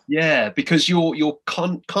brilliant. Because you're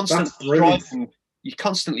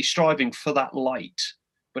constantly striving for that light,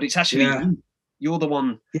 but it's actually you're the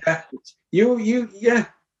one. Yeah,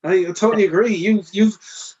 I totally agree.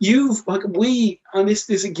 You've like, and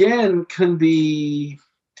this again can be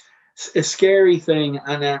a scary thing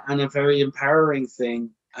and a very empowering thing,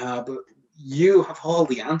 but you have all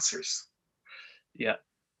the answers. Yeah.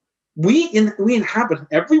 we inhabit,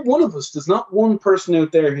 every one of us. There's not one person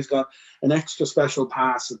out there who's got an extra special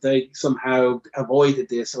pass that they somehow avoided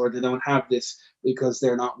this, or they don't have this because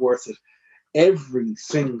they're not worth it. Every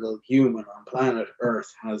single human on planet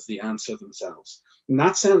Earth has the answer themselves. And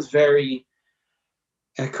that sounds very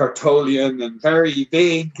Cartolian and very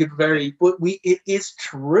big and very, but it is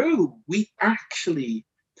true. We actually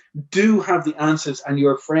do have the answers, and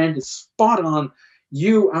your friend is spot on.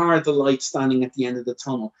 You are the light standing at the end of the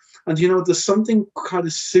tunnel. And there's something kind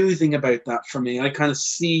of soothing about that for me. I kind of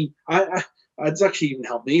see, it's actually even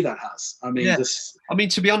helped me, that has. I mean,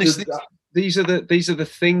 to be honest, these are the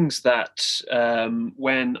things that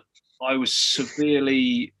when I was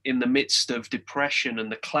severely in the midst of depression and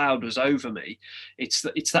the cloud was over me, it's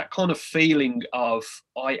that kind of feeling of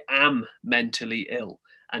I am mentally ill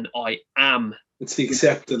and I am. It's the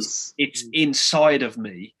acceptance. It's inside of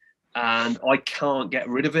me and I can't get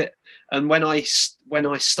rid of it. And when I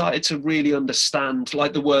started to really understand,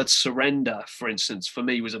 like the word surrender, for instance, for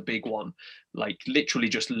me was a big one. Like literally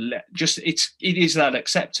it is that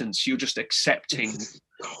acceptance. You're just accepting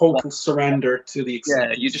total surrender to the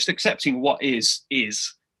acceptance. Yeah, you're just accepting what is,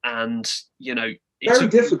 and it's very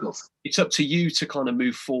difficult. It's up to you to kind of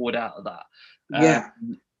move forward out of that. Yeah.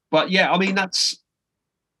 But yeah, I mean I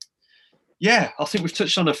think we've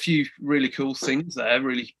touched on a few really cool things there,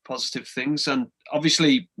 really positive things, and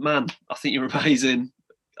obviously, man, I think you're amazing.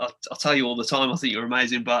 I'll tell you all the time, I think you're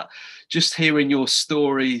amazing. But just hearing your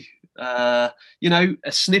story, a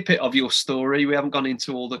snippet of your story. We haven't gone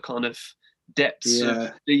into all the kind of depths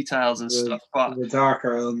of details and stuff, but the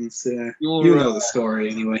darker elements. You know the story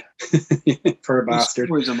anyway. For a bastard,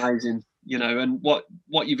 it was amazing. And what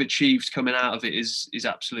you've achieved coming out of it is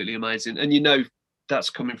absolutely amazing. And that's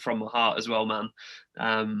coming from my heart as well, man.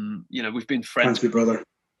 We've been friends, thank you, brother,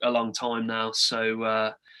 a long time now.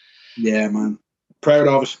 So yeah, man, proud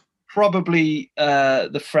of it. Probably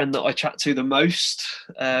the friend that I chat to the most,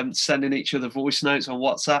 sending each other voice notes on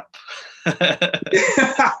WhatsApp.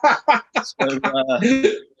 So,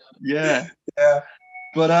 yeah.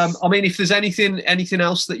 But I mean, if there's anything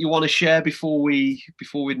else that you want to share before we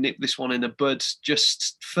nip this one in the bud,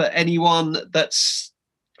 just for anyone that's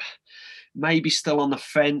maybe still on the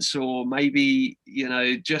fence, or maybe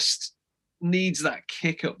just needs that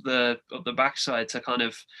kick up the backside to kind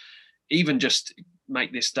of even just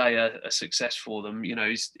make this day a success for them.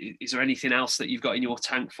 Is there anything else that you've got in your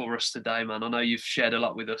tank for us today, man? I know you've shared a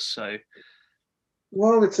lot with us, so.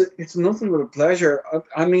 Well, it's nothing but a pleasure.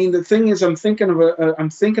 I mean, the thing is, I'm thinking of a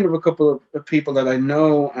couple of people that I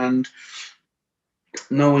know, and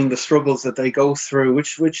knowing the struggles that they go through,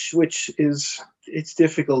 which is, it's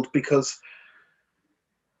difficult because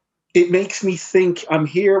it makes me think we're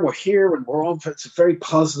here, and it's a very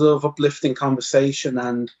positive, uplifting conversation,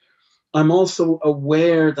 and I'm also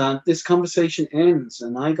aware that this conversation ends,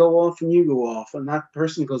 and I go off and you go off, and that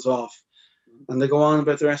person goes off, and they go on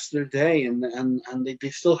about the rest of their day, and they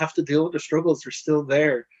still have to deal with the struggles. They're still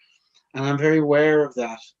there, and I'm very aware of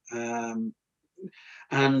that.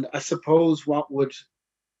 And I suppose what would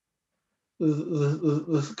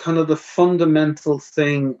the kind of the fundamental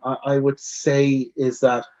thing I would say is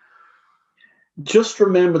that just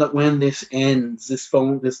remember that when this ends, this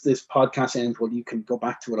podcast ends, well, you can go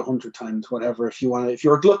back to it 100 times, whatever, if you want to. If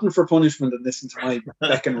you're a glutton for punishment and listen to my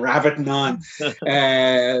becking rabbiting on.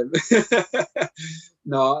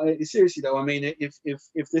 No, seriously though, I mean,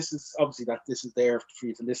 if this is obviously that this is there for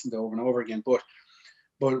you to listen to over and over again, but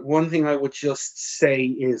one thing I would just say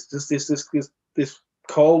is just this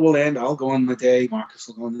call will end. I'll go on my day, Marcus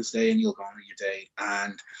will go on his day, and you'll go on your day,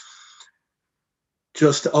 and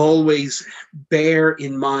just always bear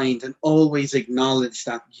in mind and always acknowledge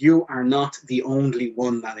that you are not the only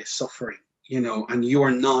one that is suffering, and you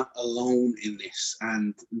are not alone in this.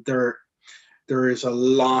 And there is a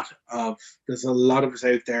lot of us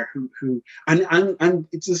out there who and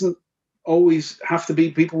it doesn't always have to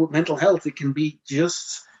be people with mental health. It can be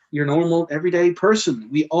just your normal everyday person.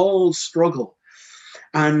 We all struggle,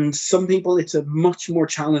 and some people it's a much more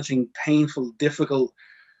challenging, painful, difficult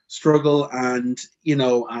struggle, and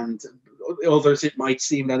and others it might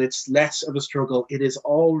seem that it's less of a struggle. It is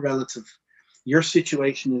all relative. Your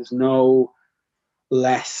situation is no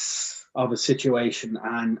less of a situation,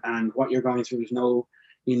 and what you're going through is no,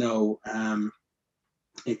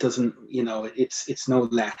 it doesn't, it's no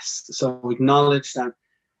less. So acknowledge that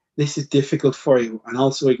this is difficult for you, and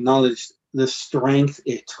also acknowledge the strength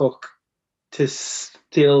it took to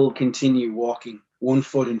still continue walking one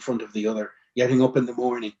foot in front of the other, getting up in the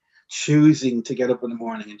morning, choosing to get up in the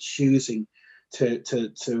morning, and choosing to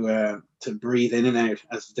breathe in and out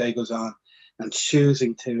as the day goes on, and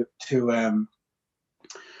choosing to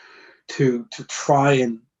to try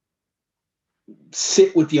and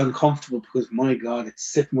sit with the uncomfortable, because my God,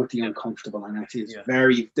 it's sitting with the uncomfortable, and it is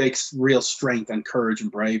very, takes real strength and courage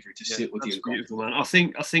and bravery to sit with the uncomfortable. Man. I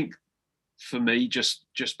think for me, just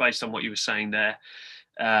based on what you were saying there,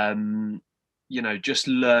 you know, just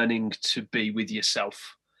learning to be with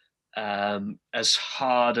yourself, as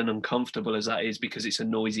hard and uncomfortable as that is, because it's a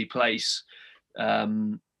noisy place.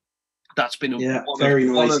 That's been very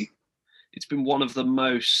noisy. It's been one of the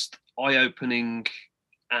most eye-opening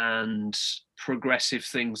and progressive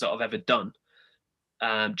things that I've ever done.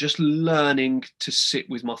 Just learning to sit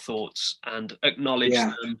with my thoughts and acknowledge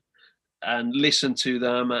them and listen to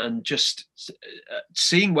them, and just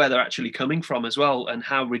seeing where they're actually coming from as well, and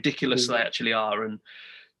how ridiculous they actually are. And,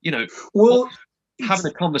 you know, having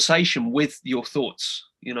a conversation with your thoughts,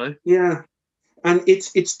 you know? Yeah. And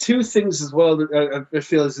it's two things as well that I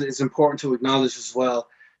feel is important to acknowledge as well.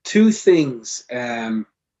 Two things.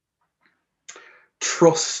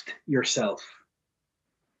 Trust yourself.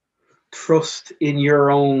 Trust in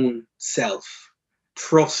your own self.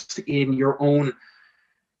 Trust in your own.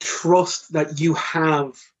 Trust that you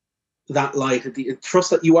have that light at the. Trust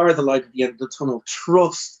that you are the light at the end of the tunnel.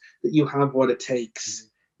 Trust that you have what it takes.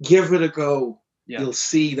 Give it a go. Yeah. You'll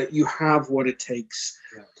see that you have what it takes.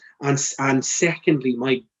 Yeah. And secondly,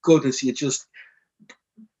 my goodness, you just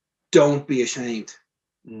don't be ashamed.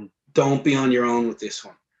 Don't be on your own with this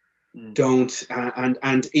one. Don't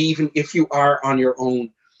and even if you are on your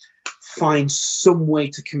own, find some way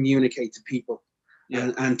to communicate to people,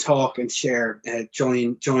 and talk and share.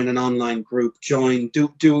 Join an online group.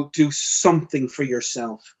 Do something for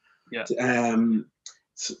yourself. Yeah.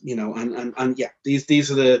 You know, and yeah,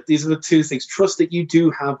 these are the two things. Trust that you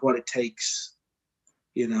do have what it takes.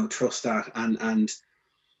 You know, trust that, and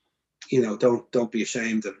you know, don't be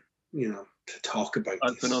ashamed, and you know, to talk about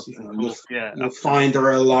this. You know, you'll find there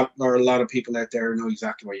are a lot of people out there who know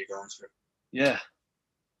exactly what you're going through. Yeah,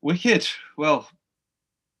 wicked. Well,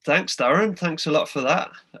 thanks, Darren. Thanks a lot for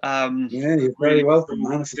that. Yeah, you're very welcome,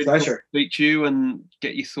 man. It's a pleasure to meet you and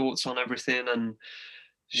get your thoughts on everything and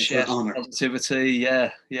share positivity.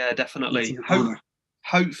 Yeah, definitely.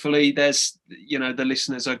 Hopefully, there's, you know, the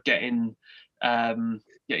listeners are getting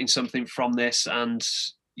something from this, and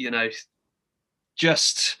you know,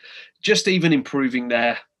 just even improving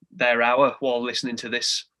their hour while listening to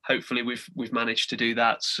this. Hopefully we've managed to do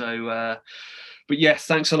that. So but yeah,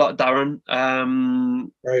 thanks a lot, Darren.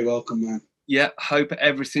 Very welcome, man. Yeah, hope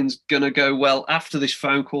everything's gonna go well after this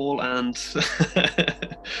phone call, and staying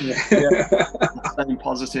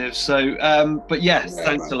positive. So but yeah,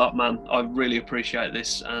 thanks a lot, man. I really appreciate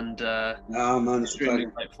this, and man, it's extremely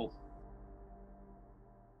grateful.